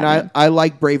like the Batman. I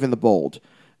like Brave and the Bold.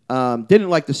 Didn't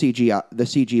like the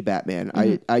CG Batman.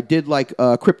 I did like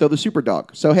Crypto the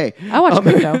Superdog. So hey, I watched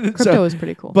Crypto. Crypto was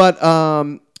pretty cool. But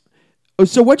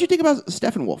so what do you think about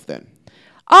Steppenwolf then?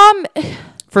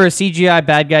 For a CGI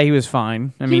bad guy, he was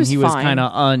fine. I mean, he was fine. kind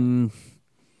of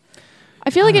I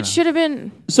feel like it should have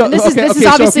been. So and this is so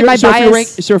obviously my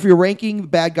bias. So if you're ranking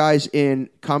bad guys in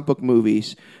comic book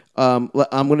movies, I'm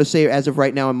going to say as of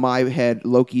right now in my head,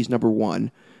 Loki's number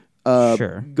one.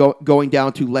 Sure. Going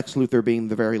down to Lex Luthor being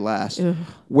the very last. Ugh.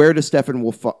 Where does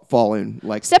Steppenwolf fall in?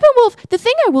 Like Steppenwolf. The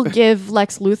thing I will give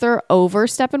Lex Luthor over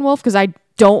Steppenwolf because I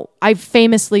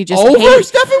famously just over hate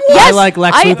Steppenwolf. Yes, I like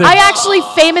Lex Luthor. I actually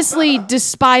famously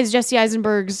despise Jesse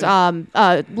Eisenberg's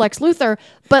Lex Luthor,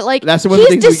 but like That's one of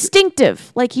the he's things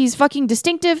distinctive. Like he's fucking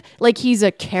distinctive. Like he's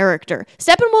a character.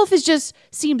 Steppenwolf is just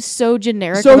seems so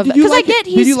generic. So did you like? Did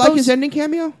Did you like his ending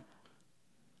cameo?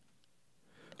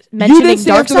 You mentioning didn't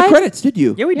say after the Darkseid? credits, did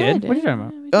you? Yeah, we Yeah, I did. What are you did.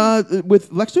 talking about?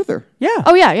 With Lex Luthor. Yeah.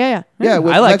 Oh yeah. Yeah,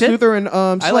 with I liked Lex it. Luthor and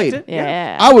I Slade. liked it.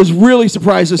 Yeah. I was really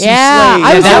surprised to see Yeah, Slade.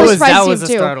 I was that really was surprised that to was see a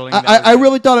him, too. startling. I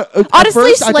really thought. At Honestly,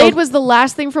 first, I Slade thought, was the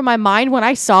last thing from my mind when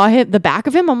I saw the back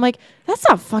of him. I'm like, that's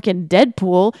not fucking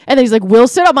Deadpool. And then he's like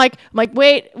Wilson. I'm like,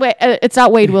 wait, it's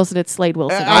not Wade Wilson. It's Slade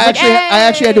Wilson. I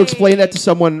actually had to explain that to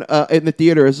someone in the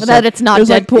theater. It's just That like- it's not it was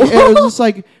like- Deadpool. it was just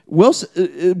like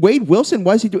Wilson, Wade Wilson.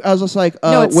 Why is he doing? I was just like,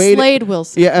 No, it's Wade, Slade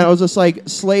Wilson. Yeah, and I was just like,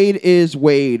 Slade is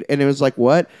Wade, and it was like,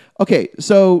 what? Okay,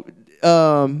 so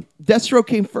Deathstroke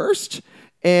came first,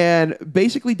 and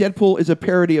basically Deadpool is a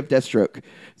parody of Deathstroke.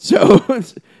 So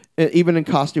even in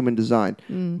costume and design,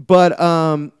 but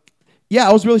yeah,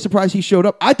 I was really surprised he showed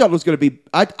up. I thought it was going to be.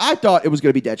 I thought it was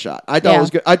going to be Deadshot. I thought it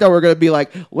was. I thought we were going to be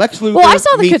like Lex Luthor. Well, I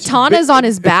saw the meets katanas on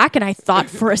his back, and I thought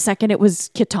for a second it was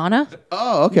Katana.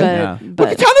 Oh, okay. But, Yeah.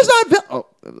 but Katana's not.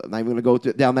 I'm not even going to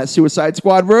go down that Suicide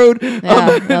Squad road. let's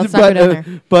not go down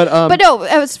there. But no,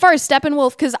 as far as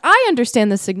Steppenwolf, because I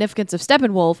understand the significance of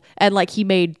Steppenwolf, and like he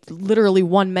made literally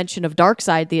one mention of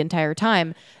Darkseid the entire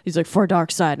time. He's like, for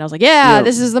Darkseid, and I was like, yeah,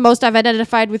 this is the most I've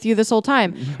identified with you this whole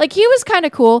time. Like he was kind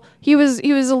of cool. He was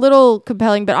a little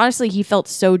compelling, but honestly, he felt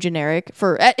so generic.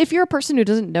 For if you're a person who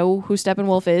doesn't know who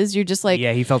Steppenwolf is, you're just like,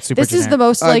 Yeah, he felt super This is generic. the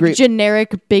most I like agree.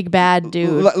 generic big bad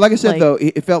dude. like I said, though,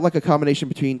 it felt like a combination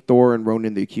between Thor and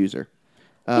Ronan the Accuser.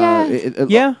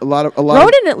 Yeah. A lot of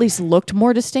Ronan at least looked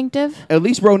more distinctive. At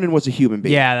least Ronan was a human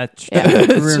being. Yeah, that's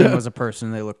Ronan was a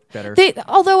person. They looked better.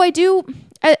 Although I do,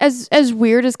 as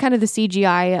weird as kind of the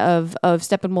CGI of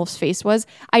Steppenwolf's face was,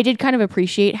 I did kind of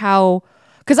appreciate how,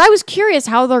 because I was curious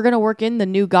how they're going to work in the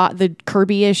new god, the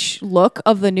Kirby-ish look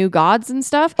of the new gods and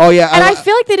stuff. Oh, yeah, and I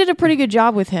feel like they did a pretty good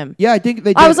job with him. Yeah, I think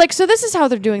they did. I was like, so this is how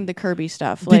they're doing the Kirby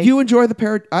stuff. Did you enjoy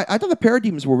the I thought the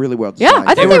Parademons were really well designed.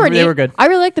 Yeah, I thought they were They neat. were good. I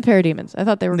really liked the Parademons. I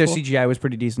thought they were Their cool. CGI was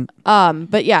pretty decent.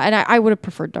 But yeah, and I would have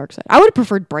preferred Darkseid. I would have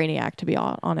preferred Brainiac, to be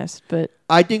honest. But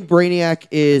I think Brainiac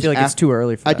is. I feel like it's too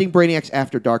early for I that. think Brainiac's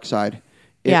after Darkseid.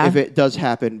 Yeah. If it does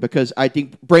happen, because I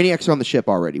think Brainiac's on the ship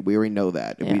already. We already know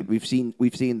that. Yeah. We've seen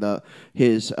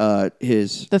his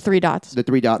the 3 dots. the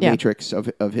 3-dot Yeah. matrix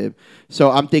of him.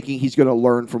 So I'm thinking he's going to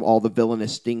learn from all the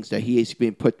villainous things that he is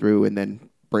being put through, and then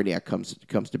Brainiac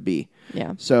comes to be.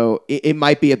 Yeah. So it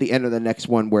might be at the end of the next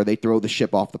one where they throw the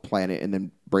ship off the planet, and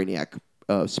then Brainiac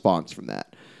spawns from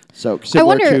that. So similar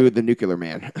wonder- to the Nuclear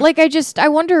Man. Like I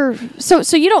wonder.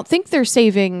 So you don't think they're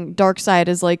saving Darkseid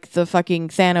as like the fucking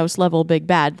Thanos level big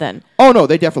bad then? Oh no,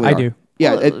 they definitely I are. do.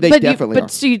 Yeah, they definitely are.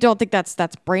 So you don't think that's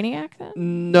Brainiac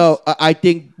then? No, I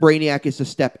think Brainiac is a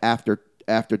step after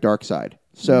Darkseid.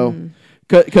 So,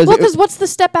 because What's the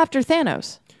step after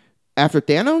Thanos? after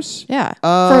Thanos, Yeah,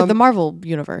 for the Marvel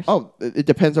universe. oh, it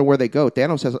depends on where they go.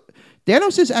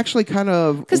 Thanos is actually kind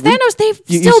of Because Thanos, they've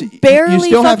you still s- you barely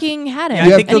still have- fucking had him.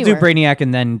 Yeah, I think they'll do anywhere. Brainiac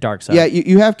and then Darkseid. Yeah,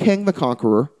 you have Kang the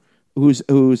Conqueror,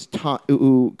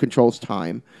 who controls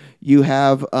time. You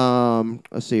have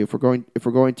let's see if we're going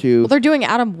to Well, they're doing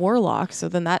Adam Warlock, so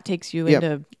then that takes you Yeah.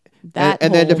 into that.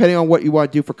 and then whole- depending on what you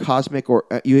want to do for cosmic, or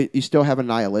you still have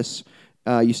Annihilus.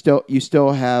 You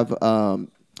still have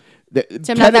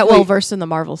See, I'm not that well versed in the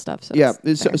Marvel stuff. So Yeah,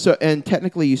 it's fair. so and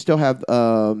technically you still have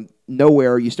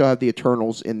Nowhere. You still have the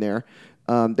Eternals in there.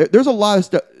 There's a lot of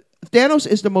stuff. Thanos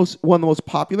is one of the most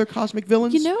popular cosmic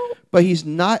villains. You know? But he's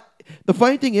not. The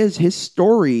funny thing is, his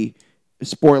story.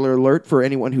 Spoiler alert for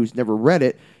anyone who's never read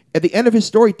it. At the end of his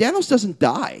story, Thanos doesn't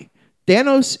die.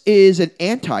 Thanos is an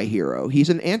anti-hero. He's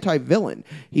an anti-villain.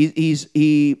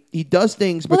 He does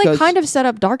things Well, because they kind of set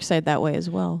up Darkseid that way as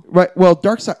well. right. Well,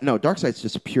 Darkseid's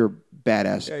just a pure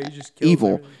badass he just kills evil.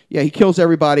 everything. Yeah, he kills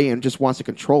everybody and just wants to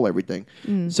control everything.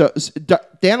 So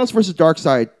Thanos versus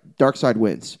Darkseid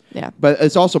wins. Yeah. But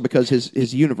it's also because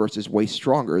his universe is way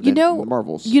stronger than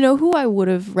Marvel's. You know who I would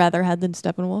have rather had than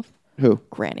Steppenwolf? Who?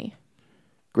 Granny.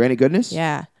 Granny Goodness?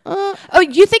 Yeah. Oh,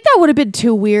 you think that would have been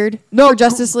too weird for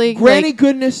Justice League? Granny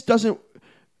Goodness doesn't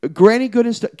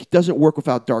work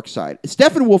without Darkseid.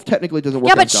 Steppenwolf technically doesn't work.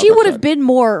 Yeah, but without she would have Darkseid. been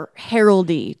more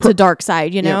heraldy to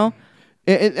Darkseid, you know?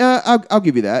 And, I'll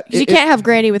give you that. 'Cause you can't have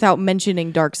Granny without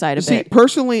mentioning Darkseid a See, bit.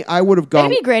 personally, I would have gone.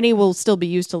 Maybe Granny will still be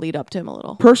used to lead up to him a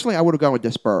little. Personally, I would have gone with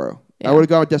Despero. Yeah. I would have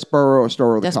gone with Despero or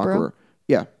Starro the Despero? Conqueror.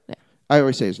 Yeah. I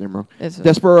always say his name wrong. It's a-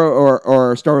 Despero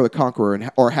or Starro the Conqueror,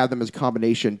 or have them as a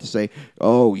combination to say,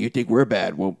 "Oh, you think we're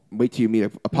bad? Well, wait till you meet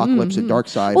Apocalypse and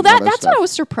Darkseid." Well, and all that's stuff. what I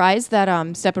was surprised that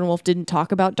Steppenwolf didn't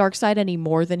talk about Darkseid any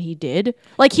more than he did.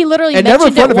 Like he literally And never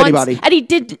in mentioned front it of once, anybody. and he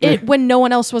did it when no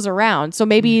one else was around. So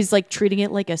maybe he's like treating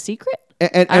it like a secret.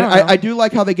 And I don't know. I do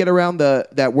like how they get around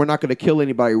that we're not going to kill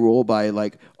anybody rule by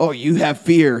like, oh, you have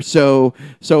fear, so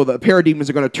the parademons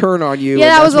are going to turn on you. Yeah,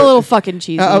 and that that's was a what- little fucking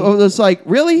cheesy. I was like,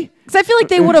 really? Because I feel like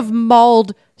they would have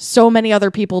mauled so many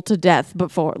other people to death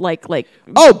before, like.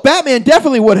 Oh, Batman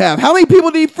definitely would have. How many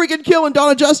people did he freaking kill in Dawn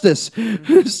of Justice?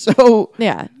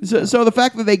 Yeah. So the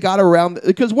fact that they got around,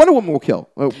 because Wonder Woman will kill.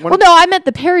 Well, no, I meant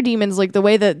the parademons, like the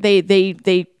way that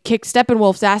they kick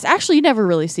Steppenwolf's ass. Actually, you never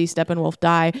really see Steppenwolf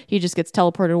die. He just gets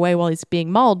teleported away while he's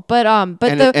being mauled. But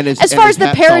as far as the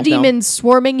hat falls down. parademons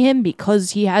swarming him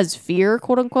because he has fear,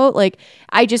 quote unquote, like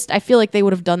I feel like they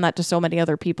would have done that to so many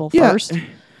other people first.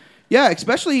 Yeah,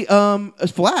 especially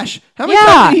Flash. How many Yeah,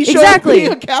 times did he show up exactly.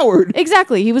 being a coward?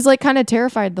 Exactly. He was like kind of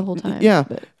terrified the whole time. Yeah.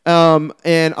 But-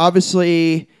 And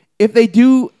obviously, if they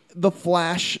do the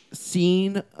Flash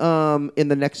scene in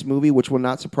the next movie, which will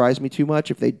not surprise me too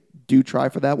much if they do try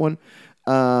for that one,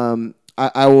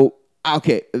 I will.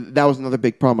 Okay, that was another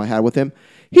big problem I had with him.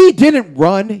 He didn't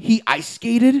run. He ice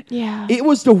skated. Yeah. It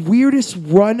was the weirdest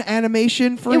run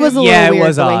animation for It him. was a Yeah, little it weird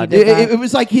was the way he odd. did that. It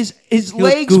was like his looked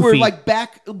legs were goofy. like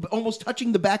back, almost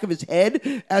touching the back of his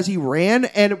head as he ran,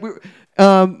 and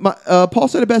Paul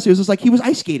said it best. He was just like he was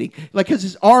ice skating, like because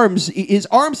his arms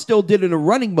still did in a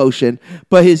running motion,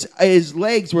 but his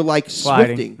legs were like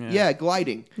Gliding, swifting, yeah.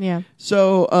 gliding. Yeah.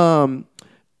 So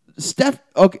Steph,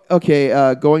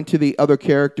 okay, going to the other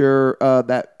character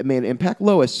that made an impact,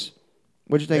 Lois.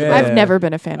 What'd you think about I've her? never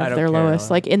been a fan I of don't their care, Lois,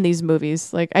 no. like in these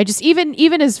movies. Like I just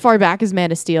even as far back as Man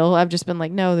of Steel, I've just been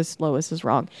like, no, this Lois is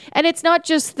wrong. And it's not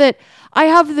just that I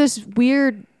have this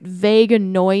weird, vague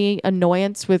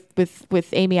annoyance with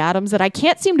Amy Adams that I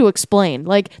can't seem to explain.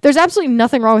 Like there's absolutely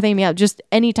nothing wrong with Amy Adams. Just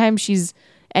anytime she's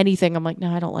anything, I'm like,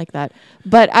 no, I don't like that.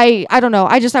 But I don't know.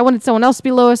 I wanted someone else to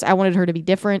be Lois. I wanted her to be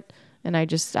different, and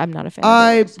I'm not a fan.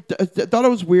 I of Lois. thought it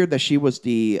was weird that she was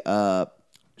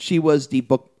the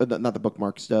book, not the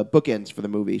bookmarks, the bookends for the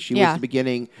movie. She was Yeah. the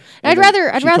beginning. I'd and then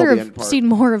rather she told the have end part. seen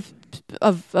more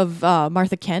of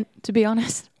Martha Kent, to be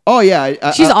honest. Oh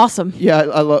yeah, She's awesome. Yeah,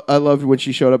 I loved when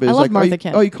she showed up. It was love like, Martha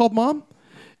Kent. Oh, you called mom?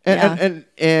 And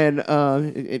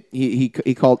he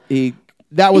called he.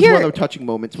 That was Here- one of the touching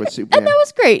moments with Superman. And that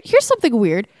was great. Here's something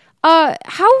weird. How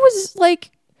was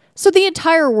like so the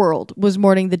entire world was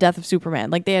mourning the death of Superman.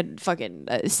 Like they had fucking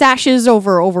sashes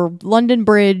over London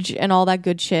Bridge and all that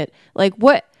good shit. Like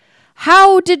what?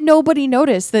 How did nobody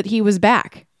notice that he was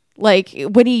back? Like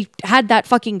when he had that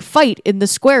fucking fight in the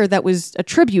square that was a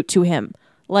tribute to him.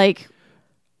 Like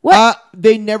what?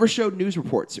 They never showed news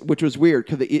reports, which was weird.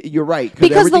 Because you're right.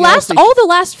 Because everything else all the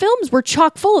last films were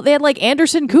chock full. They had like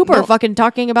Anderson Cooper fucking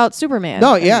talking about Superman.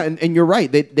 No, yeah, and you're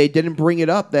right. They didn't bring it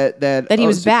up that That he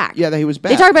was back. Yeah, that he was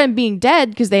back. They talked about him being dead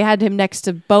because they had him next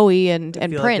to Bowie and feel like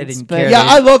they Prince. didn't But care. Yeah,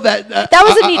 I love that. that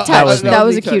was a neat touch. That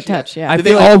was a neat cute touch. Yeah. Did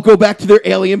they all go back to their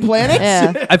alien planets?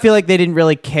 Yeah. I feel like they didn't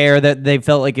really care, that they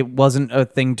felt like it wasn't a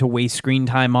thing to waste screen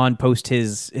time on post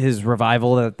his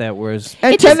revival. That was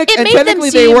And, It made them technically,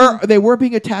 seem- they were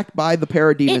being attacked by the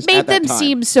parademons. It made at that them time.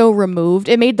 seem so removed.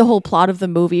 It made the whole plot of the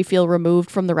movie feel removed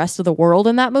from the rest of the world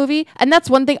in that movie. And that's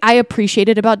one thing I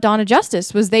appreciated about Dawn of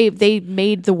Justice was they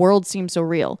made the world seem so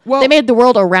real. Well- They made the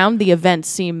world around the events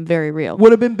seem very real.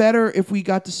 Would have been better if we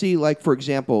got to see, like, for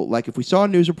example, like if we saw a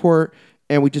news report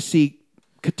and we just see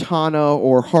Katana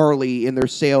or Harley in their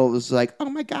sail, is like, oh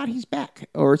my god, he's back,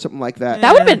 or something like that.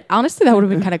 That would have been honestly. That would have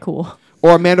been kind of cool.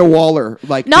 Or Amanda Waller,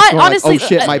 like, Not just going honestly.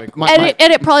 like, oh shit,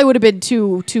 and it probably would have been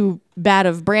too bad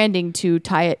of branding to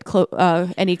tie it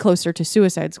any closer to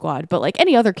Suicide Squad. But like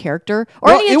any other character or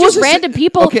Well, any it of just was a random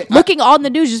people okay, looking on the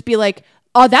news, just be like,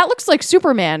 Oh, that looks like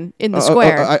Superman in the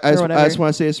square. I just want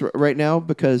to say this right now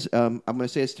because I'm going to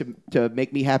say this to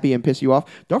make me happy and piss you off.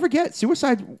 Don't forget,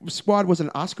 Suicide Squad was an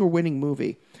Oscar-winning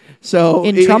movie. So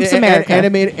in Trump's America,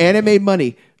 animated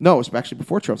money. No, it was actually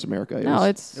before Trump's America.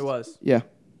 It was. Yeah.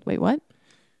 Wait, what? It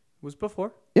was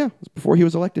before. Yeah, it was before he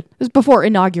was elected. It was before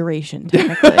inauguration,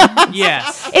 technically.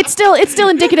 Yes. It's still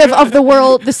indicative of the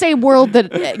world, the same world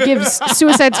that gives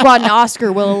Suicide Squad an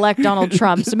Oscar will elect Donald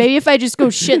Trump. So maybe if I just go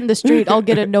shit in the street, I'll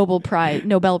get a Nobel Prize.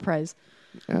 It's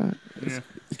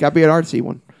got to be an artsy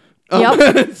one.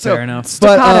 Yep. Fair enough.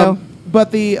 Staccato.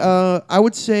 But I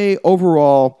would say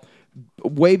overall,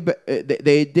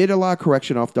 they did a lot of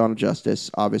correction off Dawn of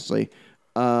Justice. Obviously,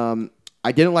 I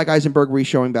didn't like Eisenberg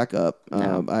re-showing back up.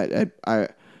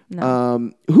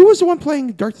 No. Who was the one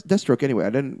playing Deathstroke anyway? I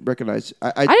didn't recognize.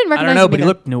 I didn't recognize. I don't know, him but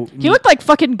either. He looked like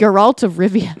fucking Geralt of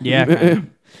Rivia. Yeah. Kinda.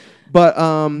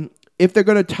 But if they're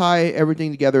going to tie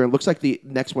everything together, it looks like the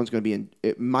next one's going to be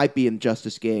it might be in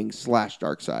Justice Gang /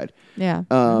 Darkseid. Yeah.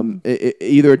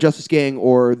 Either Justice Gang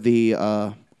or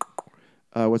the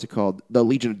what's it called? The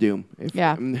Legion of Doom.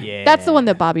 Yeah. That's the one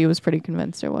that Bobby was pretty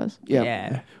convinced it was.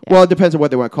 Yeah. Well, it depends on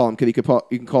what they want to call them. Because you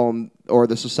can call them or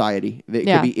the Society. It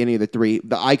could be any of the three.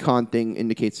 The icon thing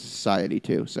indicates society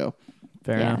too. So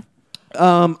fair enough.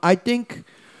 I think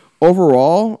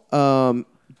overall,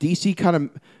 DC kind of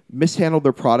mishandled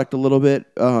their product a little bit.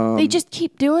 They just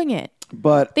keep doing it.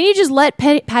 But they just let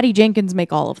Patty Jenkins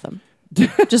make all of them.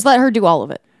 Just let her do all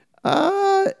of it.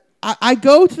 I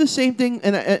go to the same thing,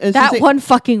 and that one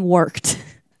fucking worked.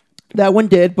 That one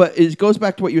did, but it goes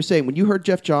back to what you were saying. When you heard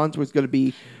Jeff Johns was going to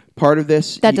be part of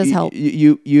this, that does help.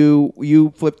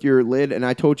 You flipped your lid, and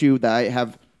I told you that I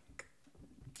have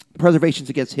preservations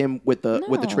against him with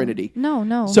the Trinity.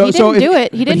 No. So he didn't do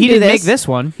it. He didn't make this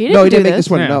one. He didn't make this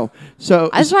one. No. So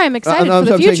that's why I'm excited for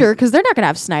the future because they're not going to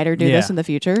have Snyder do this in the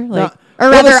future. I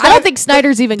don't think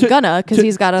Snyder's even gonna because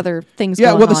he's got other things going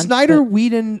on. Yeah, well, the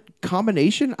Snyder-Whedon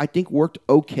combination, I think, worked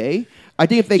okay. I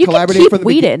think if they collaborated from the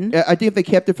beginning, I think if they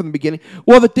kept it from the beginning.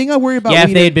 Well, the thing I worry about,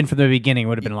 if they had been from the beginning, it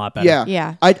would have been a lot better.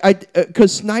 Yeah.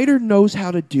 Because Snyder knows how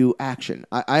to do action.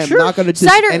 I am not going to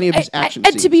diss any of his action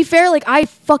scenes. And to be fair, I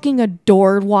fucking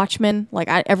adored Watchmen.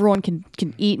 Everyone can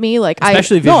eat me.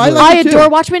 Especially visually. I adore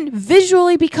Watchmen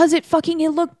visually because it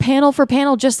looked panel for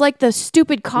panel just like the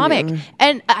stupid comic. Yeah.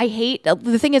 And I hate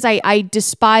the thing is I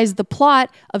despise the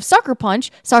plot of Sucker Punch.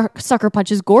 Sucker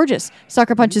Punch is gorgeous.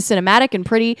 Sucker Punch is cinematic and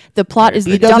pretty. The plot is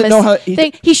the dumbest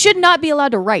thing. He should not be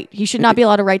allowed to write. He should not be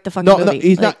allowed to write the fucking movie. No,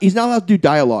 he's not. He's not allowed to do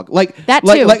dialogue. That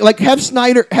too. Have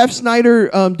Snyder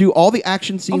do all the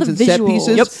action scenes and set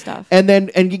pieces, stuff. and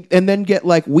then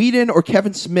get Whedon or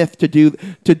Kevin Smith to do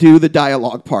the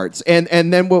dialogue parts, and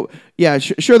then we'll. Yeah,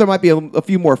 sure. There might be a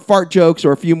few more fart jokes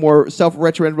or a few more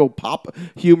self-referential pop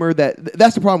humor.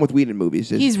 That's the problem with Whedon movies.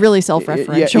 He's really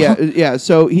self-referential. Yeah.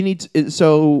 So he needs.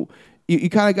 So you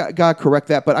kind of got to correct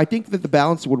that. But I think that the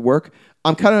balance would work.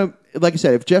 I'm kind of like I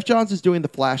said. If Jeff Johns is doing the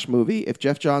Flash movie, if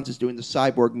Jeff Johns is doing the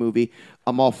Cyborg movie,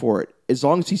 I'm all for it. As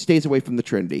long as he stays away from the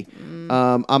Trinity.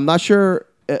 I'm not sure.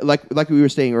 Like we were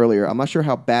saying earlier, I'm not sure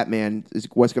how Batman is.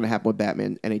 What's going to happen with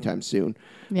Batman anytime soon?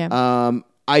 Yeah.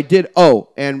 I did.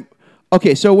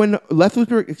 Okay, so when Lex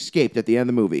Luthor escaped at the end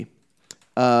of the movie,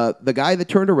 the guy that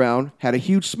turned around had a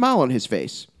huge smile on his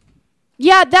face.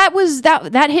 Yeah,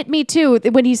 that hit me too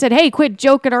when he said, "Hey, quit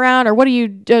joking around," or "What are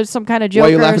you, some kind of Joker?" What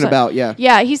are you laughing about? Yeah.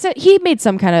 Yeah, he said he made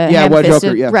some kind of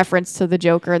ham-fisted reference to the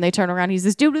Joker, and they turn around. He's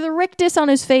this dude with a rictus on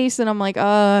his face, and I'm like,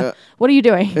 what are you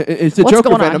doing? It's the What's Joker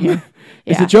going on venom. here?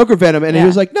 It's the Joker venom, and he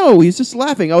was like, "No, he's just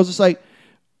laughing." I was just like,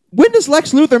 when does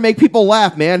Lex Luthor make people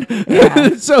laugh, man?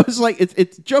 Yeah. So it's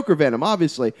it's Joker venom,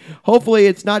 obviously. Hopefully,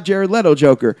 it's not Jared Leto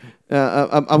Joker.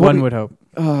 One would hope.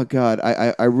 Oh God,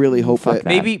 I really hope that.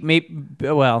 Maybe.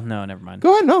 Well, no, never mind.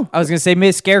 Go ahead. No, I was gonna say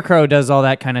Miss Scarecrow does all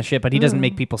that kind of shit, but he doesn't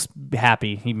make people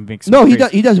happy. He makes he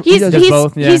does. He does.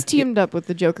 Both. Yeah. He's teamed up with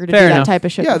the Joker to do that type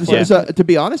of shit. Yeah. So, to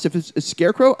be honest, if it's a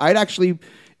Scarecrow, I'd actually,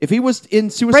 if he was in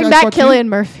Suicide Squad, bring back Cillian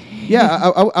Murphy.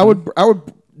 Yeah, I would.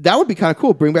 That would be kind of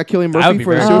cool. Bring back Cillian Murphy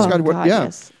for Suicide Squad. Yeah.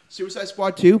 Yes. Suicide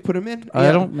Squad 2, put him in.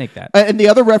 I don't make that. And the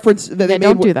other reference that they made...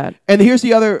 don't do that. And here's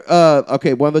the other...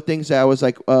 one of the things that I was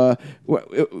like...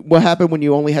 what happened when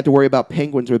you only had to worry about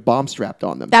penguins with bombs strapped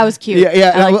on them? That was cute.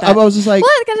 Yeah. I like that. I was just like...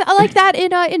 Well, I like that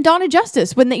in Dawn of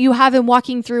Justice when you have him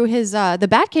walking through his the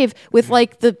Batcave with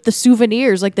the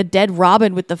souvenirs, like the dead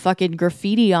Robin with the fucking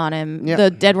graffiti on him,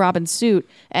 the dead Robin suit,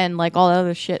 and all that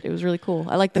other shit. It was really cool.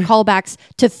 I like the callbacks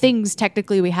to things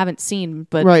technically we haven't seen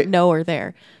but know are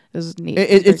there. It was neat.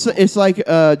 It's like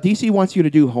DC wants you to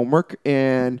do homework,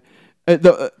 and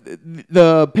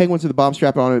The Penguins with the bomb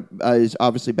strap on it is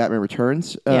obviously Batman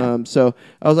Returns. Yeah. So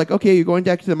I was like, okay, you're going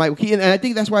back to the Michael Keaton, and I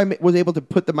think that's why I was able to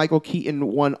put the Michael Keaton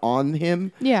one on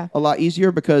him. Yeah. A lot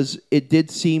easier because it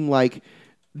did seem like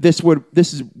this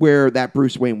is where that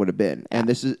Bruce Wayne would have been, and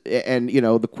this is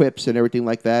the quips and everything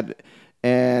like that.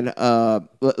 And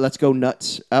let's go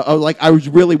nuts. I was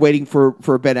really waiting for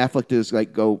Ben Affleck to just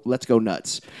let's go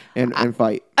nuts and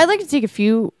fight. I'd like to take a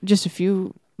few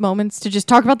moments to just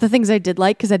talk about the things I did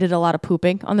like, because I did a lot of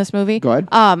pooping on this movie. Go ahead.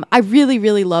 I really,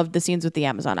 really loved the scenes with the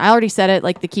Amazon. I already said it,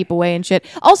 like the keep away and shit.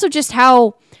 Also, just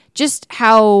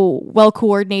how well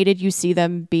coordinated you see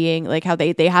them being, like how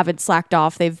they haven't slacked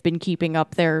off. They've been keeping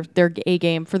up their A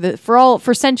game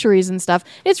for centuries and stuff.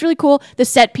 It's really cool. The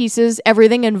set pieces,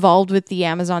 everything involved with the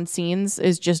Amazon scenes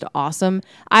is just awesome.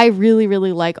 I really,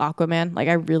 really like Aquaman. Like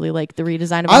I really like the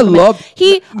redesign of Aquaman. I love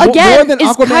again more than is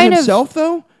Aquaman kind himself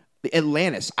though.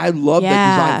 Atlantis. I love the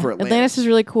design for Atlantis. Atlantis is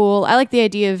really cool. I like the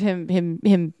idea of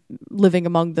him living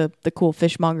among the cool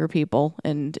fishmonger people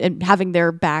and having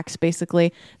their backs,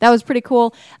 basically. That was pretty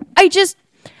cool.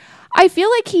 I feel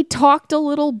like he talked a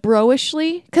little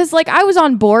bro-ishly, because like I was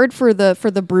on board for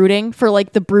the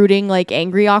brooding, like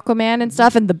angry Aquaman and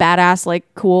stuff, and the badass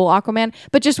like cool Aquaman.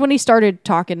 But just when he started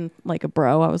talking like a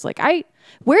bro, I was like,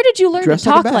 where did you learn to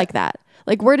talk like that?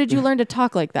 Like, where did you learn to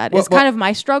talk like that? It's kind of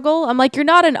my struggle. I'm like, you're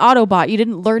not an Autobot. You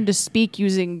didn't learn to speak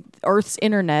using Earth's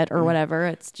internet or whatever.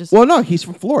 It's just... Well, no, he's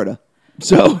from Florida.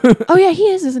 So... Oh, yeah, he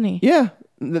is, isn't he? Yeah.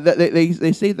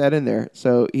 They say that in there.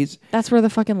 So he's... That's where the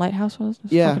fucking lighthouse was?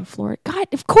 Yeah. Fucking Florida. God,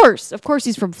 of course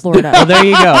he's from Florida. Well, there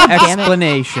you go.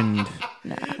 Explanation.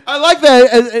 I like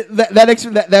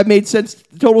that. That made sense.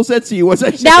 Total sense to you. Was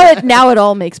now it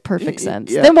all makes perfect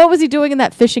sense. Yeah. Then what was he doing in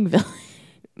that fishing village?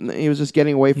 He was just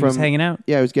getting away from... He was hanging out.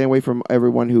 Yeah, he was getting away from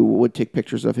everyone who would take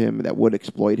pictures of him, that would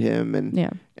exploit him,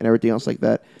 and everything else like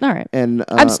that. All right. And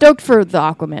I'm stoked for the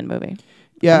Aquaman movie.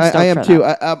 Yeah, I am too.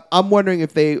 I'm wondering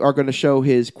if they are going to show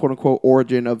his quote-unquote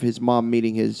origin of his mom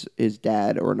meeting his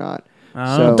dad or not.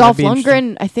 So, Dolph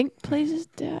Lundgren, I think, plays his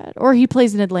dad. Or he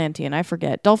plays an Atlantean. I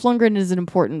forget. Dolph Lundgren is an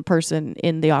important person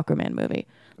in the Aquaman movie.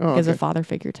 As a father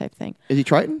figure type thing. Is he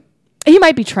Triton? He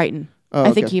might be Triton. Oh,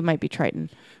 I think he might be Triton.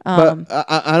 But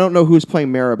I don't know who's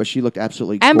playing Mara, but she looked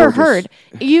absolutely Amber gorgeous.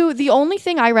 Heard. The only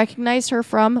thing I recognized her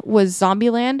from was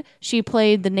Zombieland. She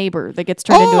played the neighbor that gets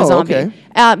turned into a zombie.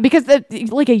 Okay. Because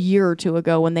like a year or two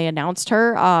ago when they announced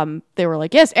her, they were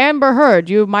like, yes, Amber Heard.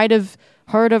 You might have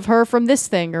heard of her from this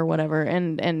thing or whatever.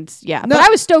 And yeah. No. But I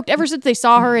was stoked ever since they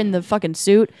saw her in the fucking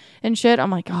suit and shit.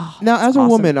 I'm like, oh. Now, as a awesome.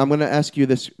 woman, I'm going to ask you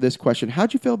this question.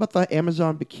 How'd you feel about the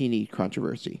Amazon bikini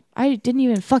controversy? I didn't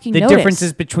even fucking The notice.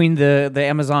 differences between the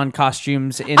Amazon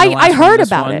costumes in I the last heard one, this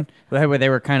about one, it. where they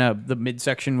were kind of, the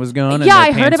midsection was gone. Yeah,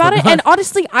 and I heard about it, gone. and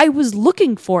honestly, I was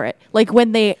looking for it. Like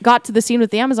when they got to the scene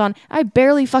with the Amazon, I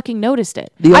barely fucking noticed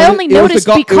it. I only noticed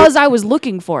because I was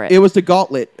looking for it. It was the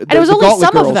gauntlet. And it was only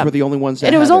some of them. Were the only ones that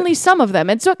and it was had only some of them,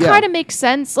 and so it kind of makes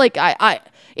sense. Like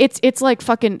it's like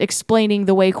fucking explaining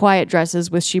the way Quiet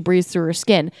dresses with she breathes through her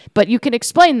skin. But you can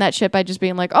explain that shit by just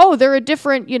being like, oh, they're a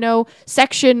different,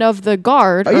 section of the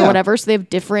guard or whatever, so they have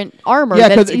different armor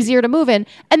that's easier to move in,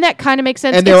 and that kind of makes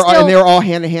sense. And they were all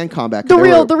hand to hand combat. The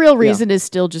real reason is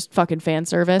still just fucking fan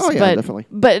service. Oh, yeah, but, definitely.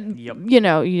 But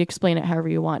you explain it however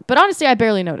you want. But honestly, I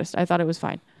barely noticed. I thought it was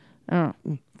fine. I don't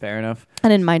know. Fair enough. I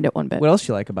didn't mind it one bit. What else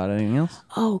do you like about it? Anything else?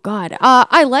 Oh God,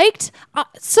 I liked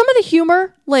some of the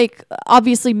humor. Like,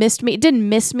 obviously, missed me. It didn't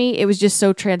miss me. It was just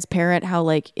so transparent how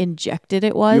like injected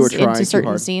it was into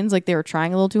certain scenes. Like they were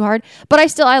trying a little too hard. But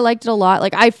I liked it a lot.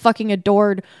 Like I fucking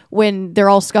adored when they're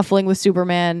all scuffling with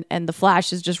Superman and the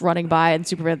Flash is just running by and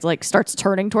Superman's like starts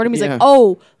turning toward him. He's like,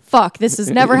 oh. Fuck, this has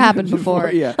never happened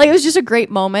before. Yeah. Like it was just a great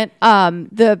moment. And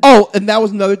that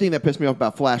was another thing that pissed me off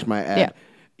about Flash, my ad. Yeah.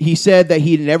 He said that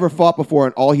he'd never fought before,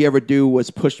 and all he ever do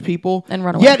was push people and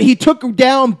run away. Yet he took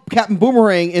down Captain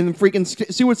Boomerang in freaking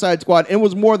Suicide Squad, and it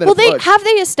was more than a push. Have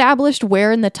they established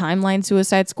where in the timeline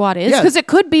Suicide Squad is? Because it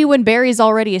could be when Barry's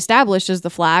already established as the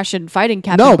Flash and fighting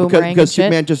Captain Boomerang. No, because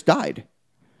Superman just died.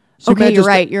 Okay, you're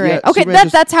right. You're right. Okay,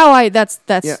 that's how I. That's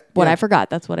what I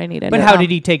forgot. That's what I needed. But how did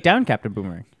he take down Captain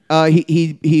Boomerang?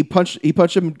 He punched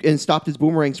him and stopped his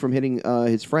boomerangs from hitting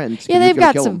his friends. Yeah, they've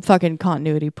got some fucking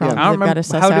continuity problems. I don't they've got to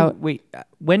suss out.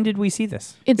 When did we see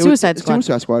this? In Suicide Squad.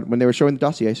 Suicide Squad, when they were showing the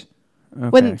dossiers. Okay.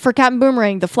 When for Captain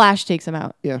Boomerang, the Flash takes him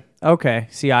out. Yeah. Okay.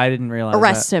 See, I didn't realize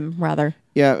arrests him rather.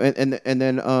 Yeah, and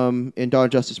then in Dawn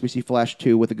of Justice we see Flash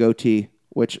 2 with a goatee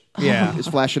which Yeah. his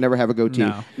Flash should never have a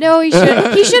goatee. No, he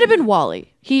should. He should have been Wally.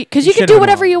 Because you can do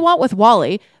whatever you want with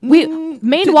Wally. Wally's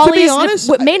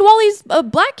a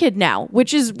black kid now,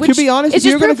 which To be honest, if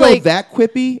you're going to go that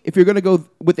quippy, if you're going to go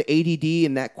with the ADD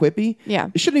and that quippy,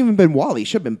 it shouldn't even been Wally. It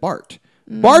should have been Bart.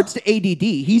 Bart's the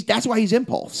ADD. That's why he's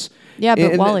Impulse. Yeah,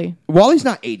 but Wally's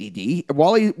not ADD.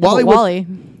 Wally's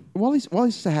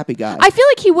just a happy guy. I feel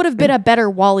like he would have been a better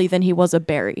Wally than he was a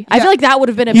Barry. Yeah. I feel like that would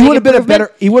have been a he big would have been a improvement.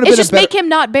 better. He would have been just a better, make him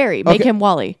not Barry. Make him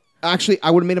Wally. Actually,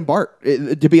 I would have made him Bart.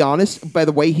 To be honest, by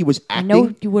the way he was acting, I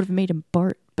know you would have made him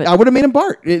Bart, but I would have made him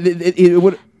Bart. It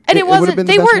would. And it wasn't. Been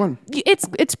They the best weren't. one.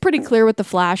 It's pretty clear with the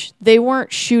Flash. They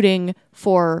weren't shooting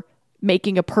for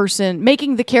making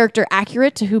the character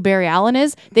accurate to who Barry Allen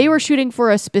is. They were shooting for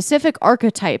a specific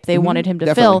archetype they wanted him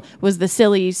to fill. Was the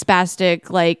silly, spastic,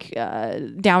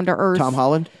 down to earth Tom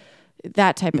Holland.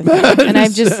 That type of thing.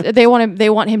 And they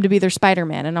want him to be their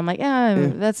Spider-Man, and I'm like,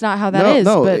 that's not how that is.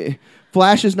 No, but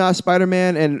Flash is not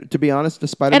Spider-Man, and to be honest, the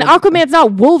Spider-Man and Aquaman's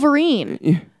not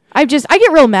Wolverine. I get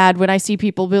real mad when I see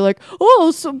people be like,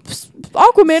 "Oh, so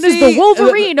Aquaman is the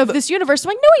Wolverine of this universe." I'm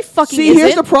like, no, he fucking isn't.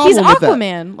 Here's the problem. He's with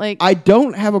Aquaman. That. I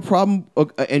don't have a problem,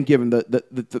 and given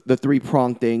the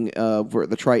three-prong thing for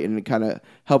the Triton, it kind of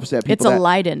helps that people. It's a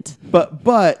lident.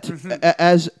 But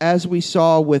as we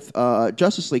saw with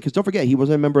Justice League, because don't forget he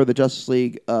wasn't a member of the Justice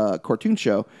League cartoon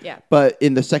show. Yeah. But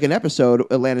in the second episode,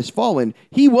 Atlantis Fallen,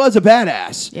 he was a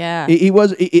badass. Yeah. He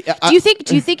was. Do you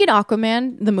think in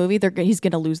Aquaman the movie he's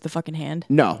gonna lose the fucking hand?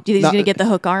 No. Do you think he's gonna get the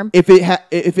hook arm? If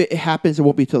it happens, it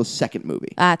won't be till the second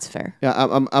movie. That's fair.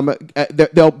 Yeah,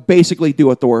 they'll basically do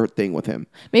a Thor thing with him.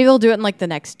 Maybe they'll do it in the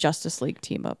next Justice League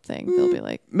team up thing. They'll be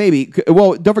like, maybe.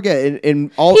 Well, don't forget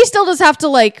in all he still does have to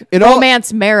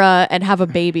romance Mara and have a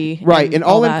baby. Right. In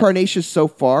all that. incarnations so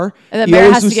far, and then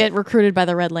Mara has to get recruited by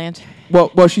the Red Lantern. Well,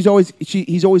 he's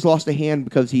always lost a hand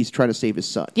because he's trying to save his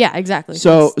son. Yeah, exactly.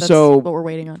 So that's what we're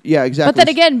waiting on. Yeah, exactly. But then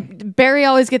again, Barry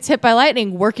always gets hit by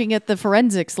lightning working at the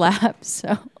forensics lab.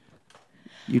 So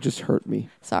you just hurt me.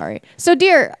 Sorry. So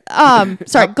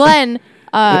Glenn.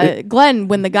 Glenn,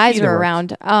 when the guys are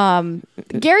around,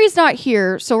 Gary's not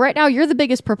here. So right now, you're the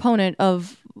biggest proponent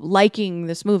of liking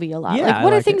this movie a lot. Yeah,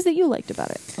 what are things that you liked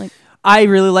about it? I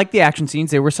really liked the action scenes;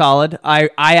 they were solid. I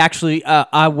actually,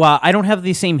 I don't have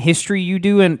the same history you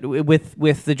do,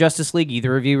 with the Justice League,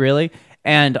 either of you really.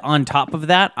 And on top of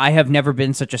that, I have never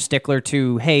been such a stickler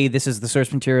to, hey, this is the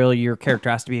source material. Your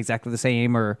character has to be exactly the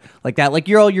same, or like that. Like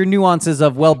all your nuances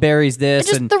of, well, Barry's this.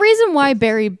 Just the reason why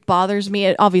Barry bothers me,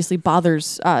 it obviously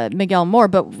bothers Miguel more,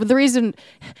 but the reason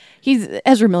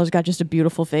Ezra Miller's got just a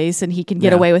beautiful face, and he can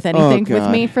get away with anything with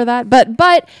me for that.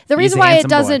 But the reason why it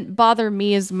doesn't bother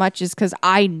me as much is because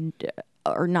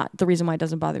the reason why it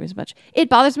doesn't bother me as much. It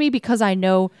bothers me because I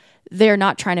know they're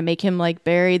not trying to make him like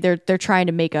Barry. They're trying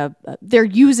to make they're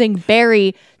using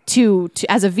Barry to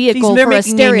as a vehicle for a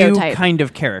stereotype. A new kind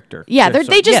of character. Yeah,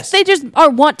 they just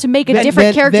want to make a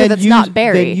different character that's not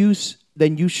Barry.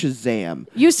 Then use Shazam.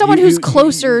 Use someone who's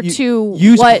closer to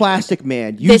what Plastic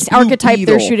Man. Use this Blue archetype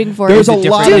Beetle. they're shooting for. There's a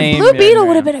lot. Dude, Blue Beetle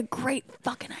would have been a great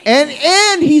fucking idea.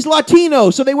 And he's Latino,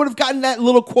 so they would have gotten that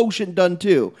little quotient done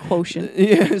too. Quotient.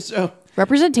 Yeah. So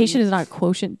representation is not a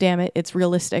quotient. Damn it, it's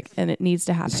realistic and it needs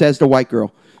to happen. Says the white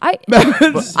girl. I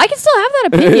can still have that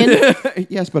opinion.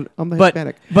 Yes, but I'm the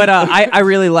Hispanic. But I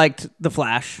really liked The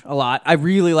Flash a lot. I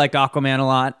really liked Aquaman a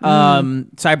lot.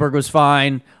 Cyborg was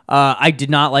fine. I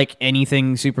did not like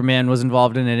anything Superman was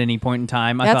involved in at any point in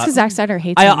time. That's because Zack Snyder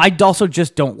hates him. I also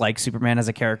just don't like Superman as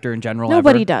a character in general.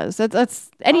 Nobody does.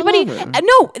 That's anybody.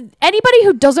 No, anybody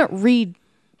who doesn't read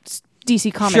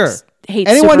DC Comics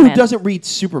hates anyone Superman. who doesn't read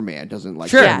Superman doesn't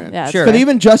like Sure. Superman. Yeah, sure. But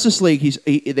even Justice League,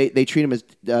 they treat him as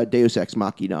Deus Ex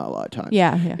Machina a lot of times.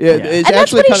 Yeah. It's And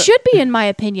that's what he kinda- should be, in my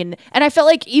opinion. And I felt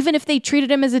like even if they treated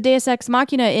him as a Deus Ex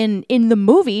Machina in the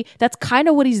movie, that's kind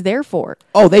of what he's there for.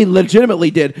 Oh, they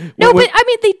legitimately did. No, but I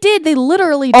mean, they did. They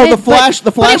literally Oh, did. the Flash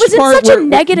but it was in part such a where-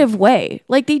 negative way.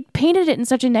 Like, they painted it in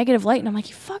such a negative light. And I'm like,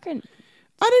 you fucking...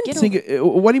 I didn't think it.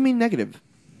 What do you mean negative?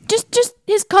 Just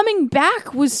his coming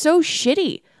back was so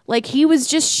shitty. Like, he was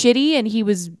just shitty and he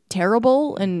was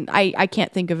terrible, and I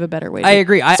can't think of a better way to... I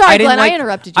agree. Sorry, Glenn, I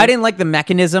interrupted you. I didn't like the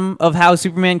mechanism of how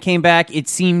Superman came back. It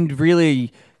seemed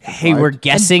really, hey, we're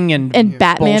guessing and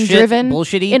Batman driven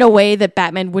bullshitty in a way that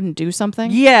Batman wouldn't do something.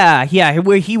 Yeah,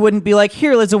 where he wouldn't be like,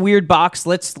 here, there's a weird box.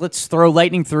 Let's throw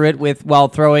lightning through it while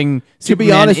throwing. To be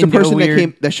Superman honest, the into a person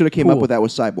weird that should have came up with that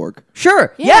was Cyborg.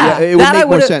 Sure. Yeah. It would make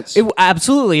more sense.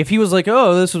 Absolutely. If he was like,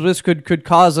 oh, this could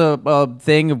cause a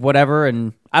thing of whatever,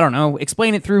 and I don't know,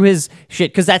 explain it through his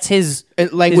shit, because that's his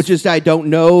languages I don't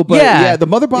know, but yeah, the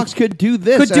mother box could do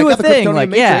this. Could do I a got the thing, Kryptonian like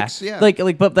Matrix,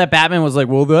 like but that Batman was like,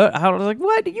 well, how like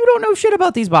what? You don't know shit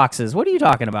about these boxes. What are you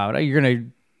talking about? You're gonna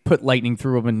put lightning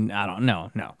through them, and I don't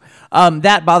know. No,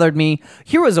 that bothered me.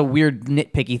 Here was a weird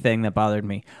nitpicky thing that bothered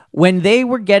me when they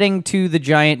were getting to the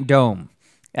giant dome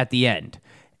at the end.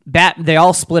 They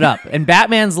all split up, and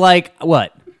Batman's like,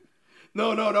 what?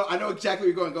 No. I know exactly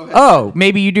where you're going. Go ahead. Oh,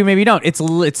 maybe you do, maybe you don't.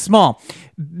 It's small.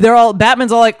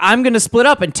 Batman's all like, I'm going to split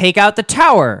up and take out the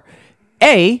tower.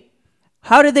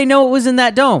 How did they know it was in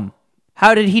that dome?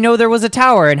 How did he know there was a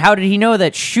tower? And how did he know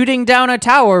that shooting down a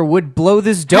tower would blow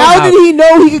this dome out? How did he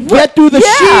know he could get through the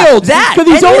shield? Because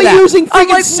he's only using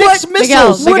freaking 6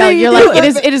 missiles. Miguel, you're like,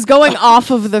 it is going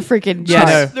off of the freaking chart.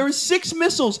 No. There were 6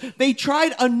 missiles. They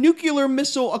tried a nuclear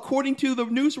missile, according to the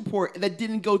news report, that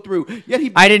didn't go through. Yet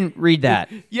I didn't read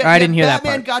that. I didn't hear that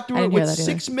part. Batman got through it with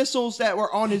 6 missiles that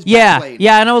were on his backplane.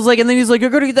 Yeah, and I was like, and then he's like, you're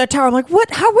going to get that tower. I'm like,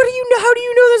 what? How do you know? How do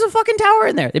you know there's a fucking tower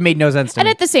in there? It made no sense to me. And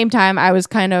at the same time, I was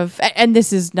kind of, and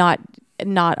this is not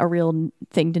a real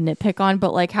thing to nitpick on,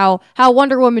 but like how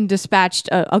Wonder Woman dispatched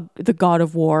the God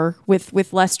of War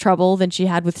with less trouble than she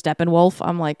had with Steppenwolf.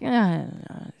 I'm like, I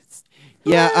it's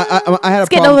had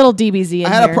getting a little DBZ in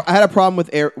here. I had a problem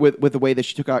with the way that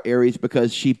she took out Ares,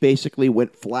 because she basically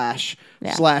went Flash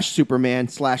 / Superman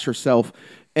 / herself,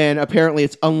 and apparently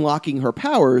it's unlocking her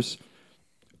powers.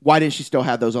 Why didn't she still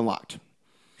have those unlocked?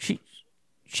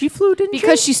 She flew, didn't she?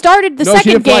 Because she started the No, she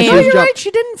second didn't fly. game. She was You're right,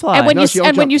 she didn't fly. And when No, she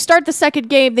only when you start the second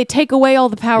game, they take away all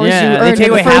the powers you they earned take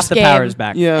in away the first half the game. powers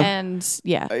back. Yeah. And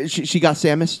She got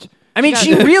Samus. I mean,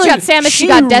 She got Samus, she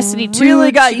got Destiny 2,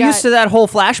 really got she used got- to that whole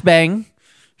flashbang.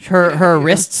 Her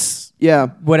wrists, Yeah.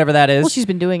 whatever that is. well, she's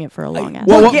been doing it for a long ass.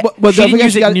 Well, Yeah, but she don't didn't forget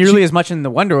use she it got- nearly she- as much in the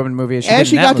Wonder Woman movie as she And did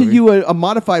she in that got to movie. do a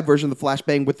modified version of the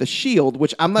flashbang with the shield,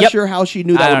 which I'm not sure how she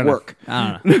knew I that don't would know. work.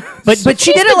 I don't know. But she She's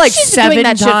did been- it like she's been doing 7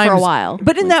 that shit for a times. while.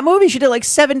 But in that movie, she did it like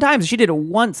 7 times. She did it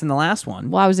once in the last one.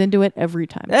 Well, I was into it every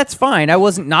time. That's fine. I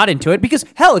wasn't not into it because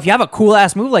hell, if you have a cool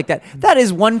ass move like that, that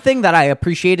is one thing that I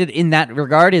appreciated in that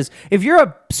regard. Is if you're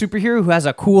a superhero who has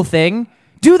a cool thing,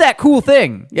 do that cool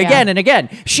thing again and again.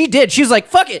 She did. She's like,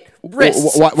 fuck it,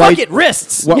 wrists. Fuck it,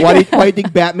 wrists. Why do you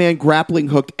think Batman grappling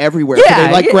hooked everywhere? Yeah,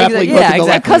 They like yeah, grappling exactly. hook Yeah, in the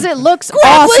left Because hand. it looks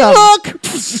Grappling awesome.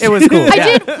 hook! It was cool. I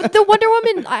yeah. did the Wonder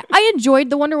Woman. I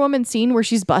enjoyed the Wonder Woman scene where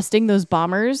she's busting those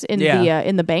bombers in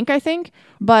the bank. I think,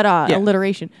 but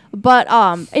alliteration. But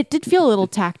it did feel a little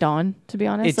tacked on, to be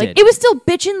honest. It did. It was still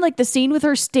bitching, like the scene with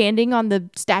her standing on the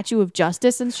Statue of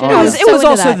Justice and shit. It was, I so into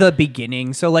also that. the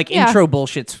beginning, so like Yeah. intro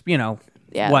bullshit's one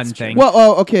that's true. thing.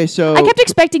 Well, okay, so I kept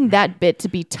expecting that bit to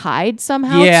be tied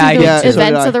somehow Yeah, I to the did too. So did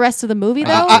events I. of the rest of the movie,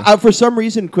 though. I, for some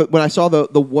reason, when I saw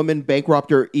the woman bank robbed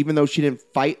her, even though she didn't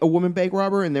fight a woman bank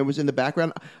robber, and there was in the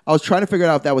background, I was trying to figure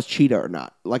out if that was Cheetah or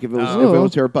not. Like if it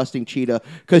was her busting Cheetah,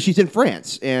 because she's in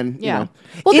France, and you know.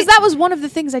 Well, because that was one of the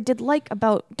things I did like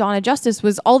about Dawn of Justice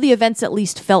was all the events at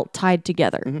least felt tied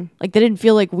together. Like they didn't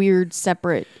feel like weird,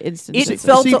 separate instances. It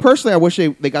felt See, personally, I wish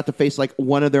they got to face like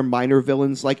one of their minor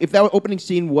villains. Like if that opening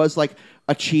scene was like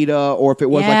a cheetah, or if it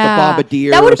was like the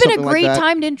bombardier, that would or have been a something great like that.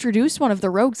 time to introduce one of the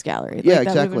rogues gallery. Like, Yeah, that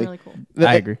would have been exactly. really cool.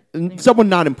 I agree. Someone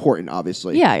not important,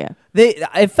 obviously. Yeah.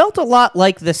 It felt a lot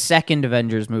like the second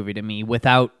Avengers movie to me,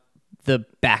 without the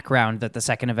background that the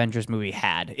second Avengers movie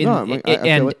had. I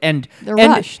feel it. And They're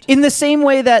and rushed. in the same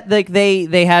way that like they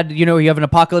had, you have an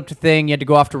apocalyptic thing, you had to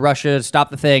go off to Russia to stop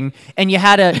the thing, and you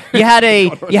had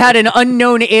an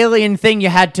unknown alien thing you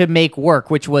had to make work,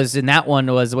 which was in that one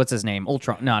was what's his name?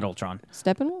 Not Ultron.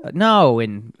 Steppenwolf? No,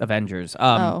 in Avengers.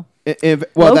 Oh. That's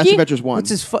Loki? Avengers 1. What's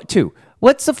his 2?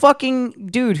 What's the fucking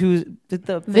dude who did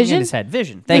the thing Vision? in his head?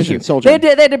 Vision. Thank Vision, you. Soldier. They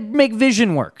had to make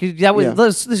Vision work. That was Yeah.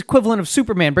 the equivalent of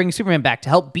Superman, bringing Superman back to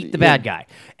help beat the bad guy.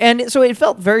 And so it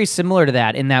felt very similar to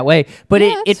that in that way. But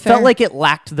Yeah, it that's felt fair. like it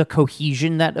lacked the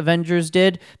cohesion that Avengers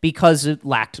did, because it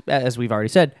lacked, as we've already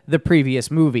said, the previous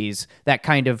movies that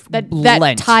kind of That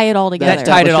lent. tie it all together. That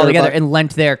tied it all Established together everybody. and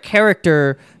lent their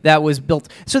character that was built.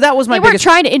 So that was my They weren't biggest...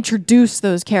 trying to introduce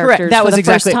those characters Correct. That for was the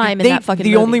exactly first time in they- that fucking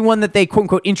the movie. only one that they quote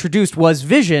unquote introduced was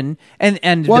Vision and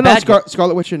well, the no, bad guy.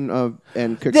 Scarlet Witch and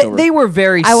Quicksilver. They were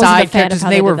very I wasn't a side fan of characters, how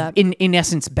and they they did were that. in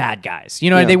essence bad guys.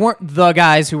 Yeah. They weren't the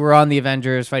guys who were on the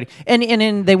Avengers fighting,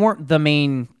 and they weren't the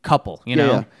main couple.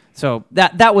 Yeah. So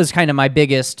that was kind of my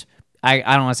biggest. I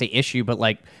don't want to say issue, but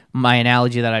like my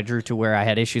analogy that I drew to where I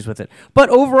had issues with it. But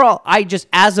overall, I just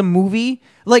as a movie,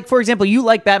 like for example, you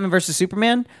like Batman versus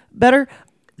Superman better.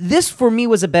 this for me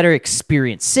was a better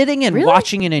experience. Sitting and Really?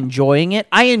 watching and enjoying it.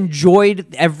 I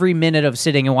enjoyed every minute of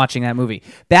sitting and watching that movie.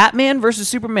 Batman versus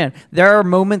Superman. There are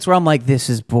moments where I'm like, this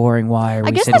is boring. Why are we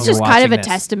I guess sitting that's here just kind of watching a this?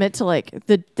 testament to like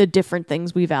the different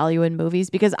things we value in movies,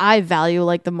 because I value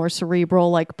like the more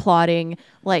cerebral, like plotting,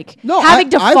 like No, having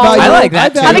to I follow, value I like that I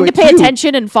too. value having to it pay too.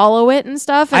 attention and follow it and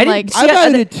stuff. And I didn't like, see I Yeah,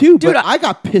 valued and- it too, dude, but I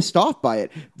got pissed off by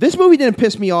it. This movie didn't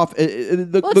piss me off. Well,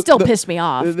 it still pissed me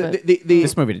off, but-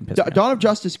 This movie didn't piss me off. Dawn of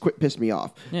Justice pissed me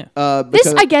off. Yeah. This,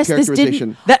 because I guess, this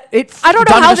didn't- characterization. I don't know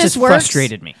Dawn of how Justice this works.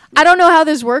 frustrated me. I don't know how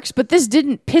this works, but this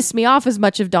didn't piss me off as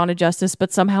much of Dawn of Justice,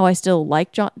 but somehow I still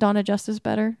like Dawn of Justice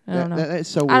better. I don't know. That's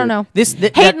so weird. I don't know.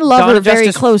 Hate Hate and love are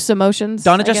very close emotions.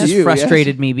 Dawn of I guess. Justice You, yes.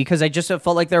 frustrated me because I just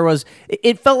felt like there was.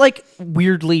 It felt like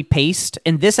weirdly paced,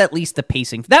 and this at least the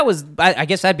pacing. That was, I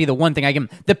guess, that'd be the one thing I give 'em.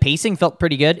 The pacing felt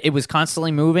pretty good. It was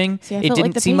constantly moving. See, I it felt like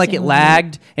didn't the seem like it pacing was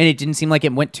lagged, and it didn't seem like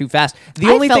it went too fast. The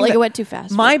I only felt thing like that- it went too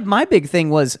fast, My big thing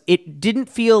was it didn't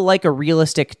feel like a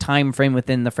realistic time frame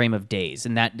within the frame of days,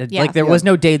 and that Yeah. like there Yeah. was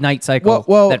no day night cycle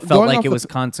Well, that felt going like off it the- was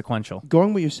consequential.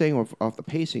 Going what you're saying off the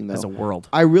pacing, though, As a world.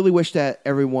 I really wish that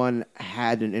everyone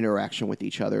had an interaction with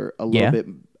each other a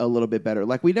little bit better.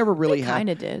 Like we never really had.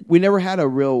 kinda did. We never had a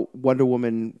real Wonder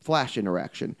Woman Flash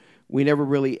interaction. We never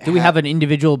really. Do we have an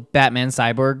individual Batman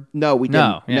cyborg? No, we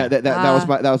No, didn't. yeah. That was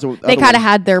my. That was. They kind of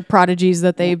had their prodigies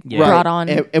that they brought on.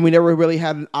 and we never really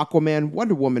had an Aquaman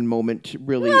Wonder Woman moment.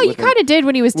 Really, No, you with him. kind of did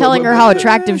when he was telling her how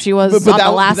attractive she was on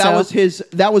the lasso. That was his.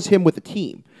 That was him with the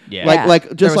team. Yeah. Yeah. Like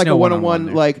There just was like no a one-on-one one-on-one.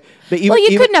 there. Like but even, Well, you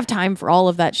even- couldn't have time for all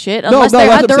of that shit No, unless no, they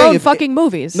that's had what their I'm own saying. fucking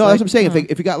movies. No, Like, that's what I'm saying.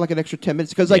 If you got like an extra 10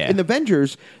 minutes, because like Yeah. in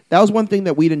Avengers, that was one thing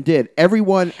that Whedon did.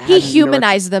 Everyone had he an interaction-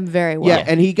 humanized them very well. Yeah,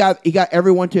 and he got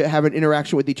everyone to have an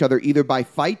interaction with each other either by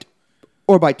fight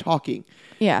or by talking.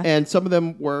 Yeah. and some of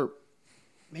them were,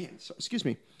 excuse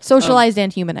me. Socialized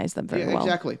and humanized them very yeah, well.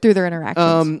 exactly. Through their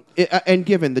interactions. And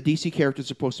given the DC characters are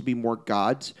supposed to be more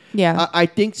gods, Yeah. I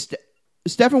think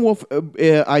Steppenwolf,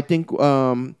 I think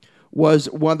was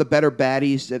one of the better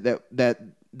baddies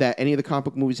that any of the comic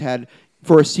book movies had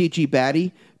for a CG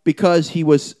baddie because he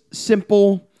was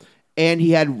simple and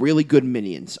he had really good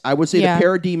minions. I would say Yeah. the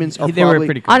Parademons are They were probably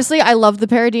pretty cool. Honestly, I love the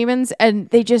Parademons, and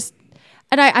they just,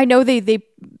 and I know they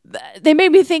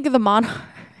made me think of the Monarch.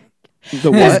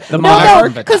 the what? The No,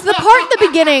 Monarch. because the part in the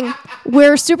beginning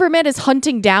where Superman is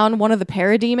hunting down one of the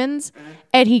Parademons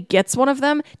and he gets one of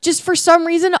them, just for some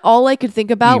reason, all I could think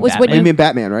about mean was Batman? You when mean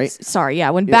Batman, right? Sorry, yeah.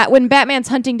 When Batman's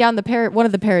hunting down one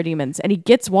of the Parademons and he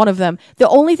gets one of them, the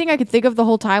only thing I could think of the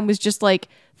whole time was just like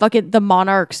fucking the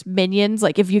Monarch's minions.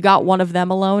 Like if you got one of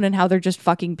them alone and how they're just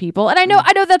fucking people. And I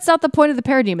know that's not the point of the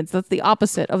Parademons. That's the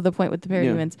opposite of the point with the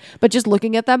Parademons. But just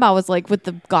looking at them, I was like, with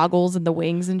the goggles and the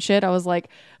wings and shit, I was like,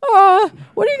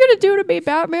 what are you gonna do to me,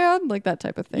 Batman? Like that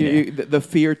type of thing. The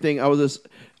fear thing. I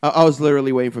was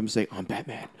literally waiting for him to say, "I'm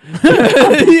Batman."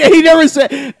 He never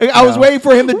said. I was waiting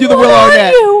for him to do the What Will are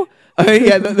Arnett. you?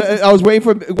 I was waiting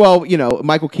for. Well,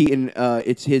 Michael Keaton.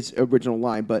 It's his original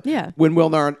line, but Yeah. when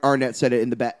Will Arnett said it in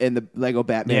the Lego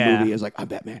Batman Yeah. movie, it was like, "I'm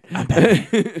Batman."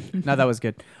 No, that was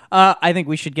good. I think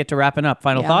we should get to wrapping up.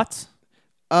 Final Yeah. thoughts?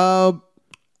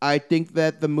 I think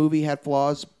that the movie had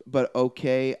flaws, but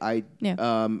okay.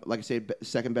 Yeah. Like I said,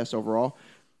 second best overall.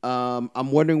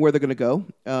 I'm wondering where they're going to go,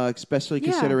 especially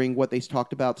considering what they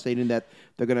talked about, stating that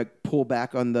they're going to pull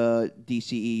back on the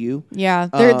DCEU. Yeah,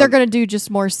 they're gonna do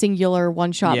just more singular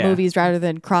one-shot Yeah. movies rather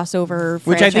than crossover.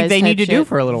 Which I think they franchise need to type do shit.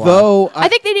 for a little while. Though I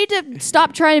think they need to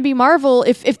stop trying to be Marvel.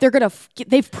 If they're gonna,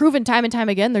 they've proven time and time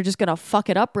again they're just gonna fuck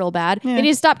it up real bad. They need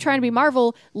to stop trying to be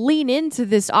Marvel. Lean into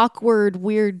this awkward,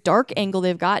 weird, dark angle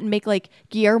they've got, and make like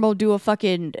Guillermo do a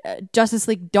fucking Justice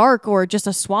League Dark or just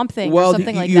a Swamp Thing or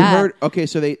something like you that. heard? Okay,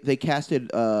 so they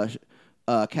casted Captain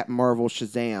Marvel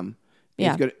Shazam.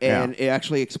 Yeah. And it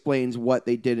actually explains what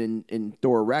they did in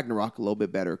Thor Ragnarok a little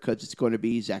bit better because it's going to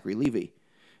be Zachary Levi,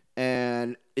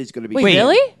 and it's going to be Wait, Wait.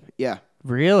 really? Yeah,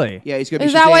 Really? yeah, he's going to be.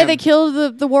 Is that why Shazam. they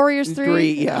killed the Warriors 3?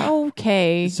 Three, yeah.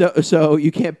 Okay. So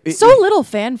you can't. So little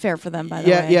fanfare for them, by the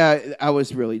way. Yeah. I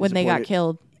was really When they got disappointed.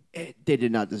 killed. They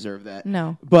did not deserve that.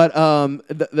 No. But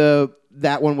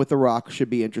that one with The Rock should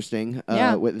be interesting.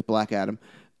 Yeah. With Black Adam,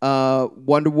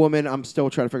 Wonder Woman. I'm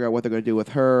still trying to figure out what they're going to do with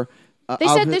her.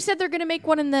 They said they're gonna make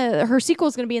one her sequel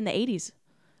is gonna be in the 80s,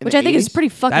 In which the I think is 80s? pretty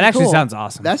fucking That actually cool. sounds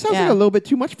awesome. That sounds Yeah. like a little bit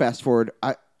too much fast forward.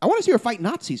 I want to see her fight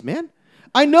Nazis, man.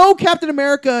 I know Captain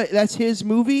America. That's his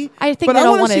movie. I think but they I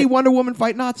don't want want to see it- Wonder Woman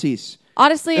fight Nazis.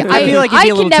 Honestly, I feel like it'd be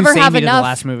a little can too never have samey to the enough.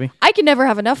 last movie. I can never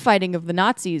have enough fighting of the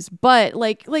Nazis, but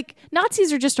like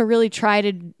Nazis are just a really tried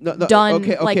and No, done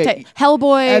okay. like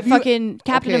Hellboy, Have you- fucking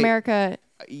Captain okay. America.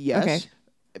 Yes. Okay.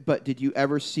 But did you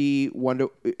ever see Wonder?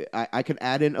 I could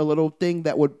add in a little thing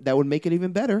that would make it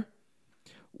even better.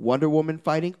 Wonder Woman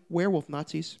fighting werewolf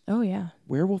Nazis. Oh yeah,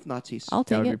 Werewolf Nazis. I'll That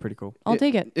take would it. be pretty cool. I'll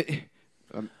take it.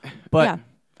 But Yeah.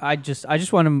 I just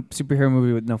want a superhero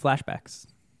movie with no flashbacks.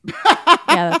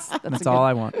 Yeah, That's all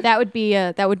I want. That would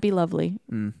be lovely.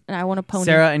 And I want a pony.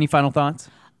 Sarah, any final thoughts?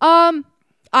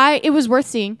 It was worth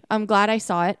seeing. I'm glad I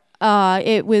saw it.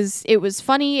 It was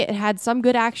funny. It had some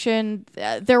good action.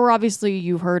 There were obviously,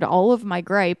 you heard all of my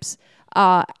gripes.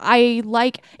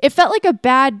 It felt like a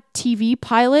bad TV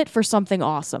pilot for something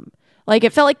awesome. Like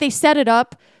it felt like they set it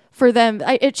up for them.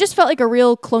 It just felt like a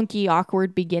real clunky,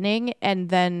 awkward beginning, and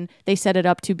then they set it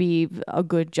up to be a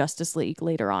good Justice League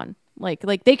later on. Like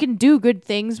they can do good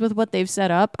things with what they've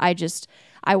set up.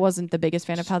 I wasn't the biggest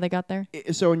fan of how they got there.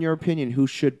 So, in your opinion,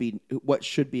 what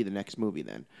should be the next movie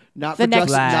then? Not The for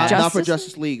next not for Justice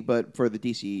Justice League, but for the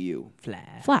DCEU.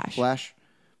 Flash. Flash.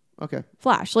 Okay.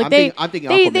 Flash. Like I'm thinking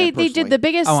they Aquaman, did personally. the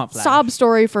biggest I want Flash. sob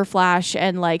story for Flash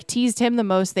and like teased him the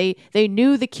most. They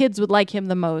knew the kids would like him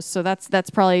the most, so that's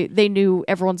probably, they knew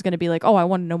everyone's going to be like, oh, I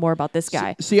want to know more about this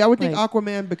guy. See, I would think Like-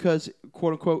 Aquaman because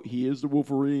quote unquote he is the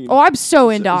Wolverine. Oh, I'm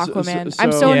so into So- Aquaman. so-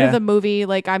 I'm so Yeah. into the movie.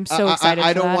 Like I'm so excited.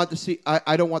 I for don't that. want to see.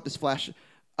 I don't want this Flash.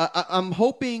 I'm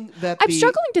hoping that I'm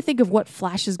struggling to think of what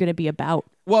Flash is going to be about.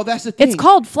 Well, that's the thing. It's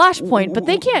called Flashpoint, but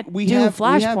they can't do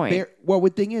Flashpoint. Well, the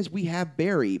thing is, we have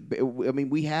Barry. I mean,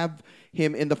 we have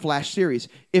him in the Flash series.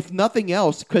 If nothing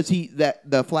else, because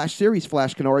the Flash series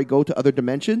Flash can already go to other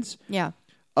dimensions. Yeah.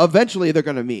 Eventually, they're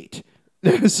gonna meet.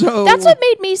 So That's what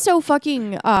made me so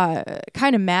fucking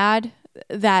kind of mad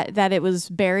that it was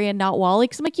Barry and not Wally.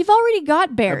 Because I'm like, you've already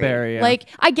got Barry. Barry, yeah. Like,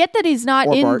 I get that he's not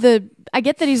Or in Bart. the. I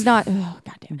get that he's not. Oh,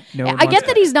 goddamn. No I one get wants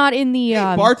that he's not in the.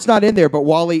 Bart's not in there, but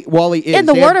Wally is in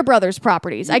the They have- Warner Brothers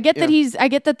properties. I get that Yeah. I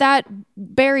get that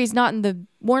Barry's not in the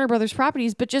Warner Brothers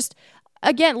properties, but just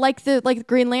again, like the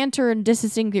Green Lantern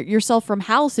distancing yourself from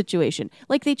Hal situation.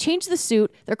 Like they changed the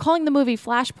suit. They're calling the movie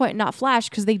Flashpoint and not Flash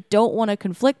because they don't want to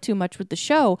conflict too much with the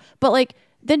show. But like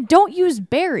then don't use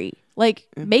Barry. Like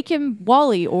make him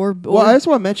Wally or Well, I just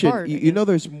want to mention, Bart, I you know,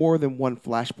 there's more than one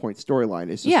Flashpoint storyline.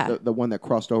 It's just Yeah. the one that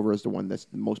crossed over is the one that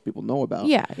most people know about.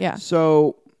 Yeah, yeah.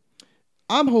 So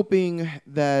I'm hoping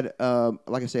that,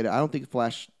 like I said, I don't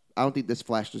think this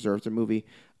Flash deserves a movie.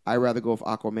 I'd rather go with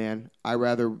Aquaman. I'd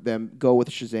rather them go with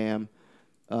Shazam.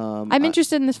 I'm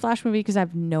interested in this Flash movie because I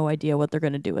have no idea what they're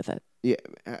going to do with it. Yeah,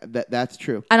 that's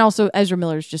true. And also, Ezra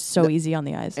Miller is just so easy on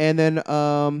the eyes. And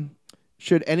then,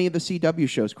 should any of the CW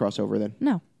shows cross over then?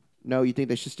 No. No, you think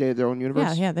they should stay in their own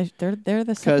universe? Yeah, they're the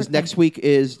Because separate next thing. week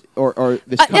is or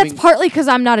this coming. That's partly because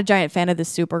I'm not a giant fan of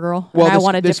this Supergirl. Well, and I this-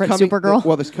 want a this different coming, Supergirl.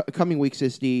 Well, this coming weeks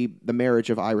is the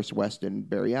marriage of Iris West and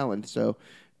Barry Allen. So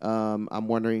I'm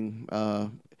wondering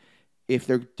if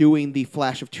they're doing the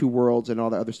Flash of Two Worlds and all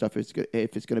the other stuff, if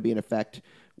it's going to be in effect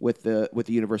with the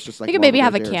universe, just like They could maybe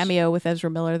have Marvel a does theirs. cameo with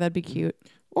Ezra Miller. That'd be cute.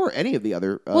 or any of the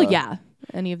other. Well, yeah,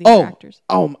 any of these actors.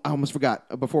 Oh, I almost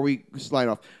forgot before we slide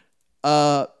off.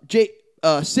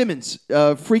 Simmons,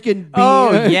 freaking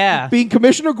being, yeah. being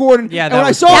Commissioner Gordon. Yeah, and that when I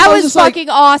was saw That it, I was just like, fucking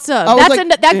awesome. I was That's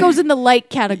like- that goes in the light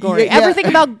category. Yeah. Everything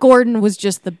about Gordon was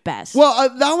just the best.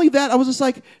 Well, not only that, I was just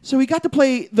like, so he got to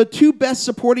play the two best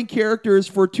supporting characters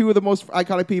for two of the most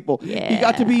iconic people. He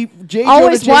got to be J.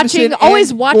 always Jonah Jameson always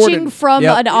and watching Gordon. from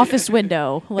Yep. an office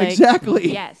window. Like,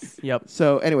 Exactly. Yes, Yep.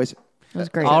 So, anyways, it was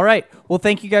great. All right. Well,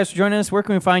 thank you guys for joining us. Where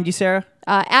can we find you, Sarah?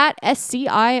 At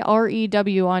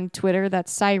SCIREW on Twitter.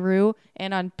 That's Cyru,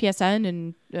 and on PSN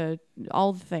and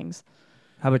all the things.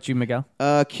 How about you, Miguel?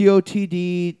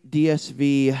 QOTD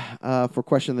DSV for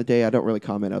question of the day. I don't really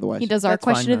comment otherwise. He does our That's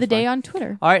fine, question of the that's day fine. on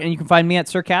Twitter. All right, and you can find me at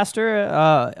Sir Castor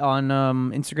on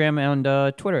Instagram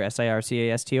and Twitter,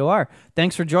 SIRCASTOR.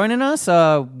 Thanks for joining us.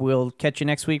 We'll catch you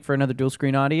next week for another dual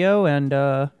screen audio and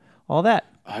all that.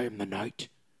 I am the knight.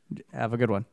 Have a good one.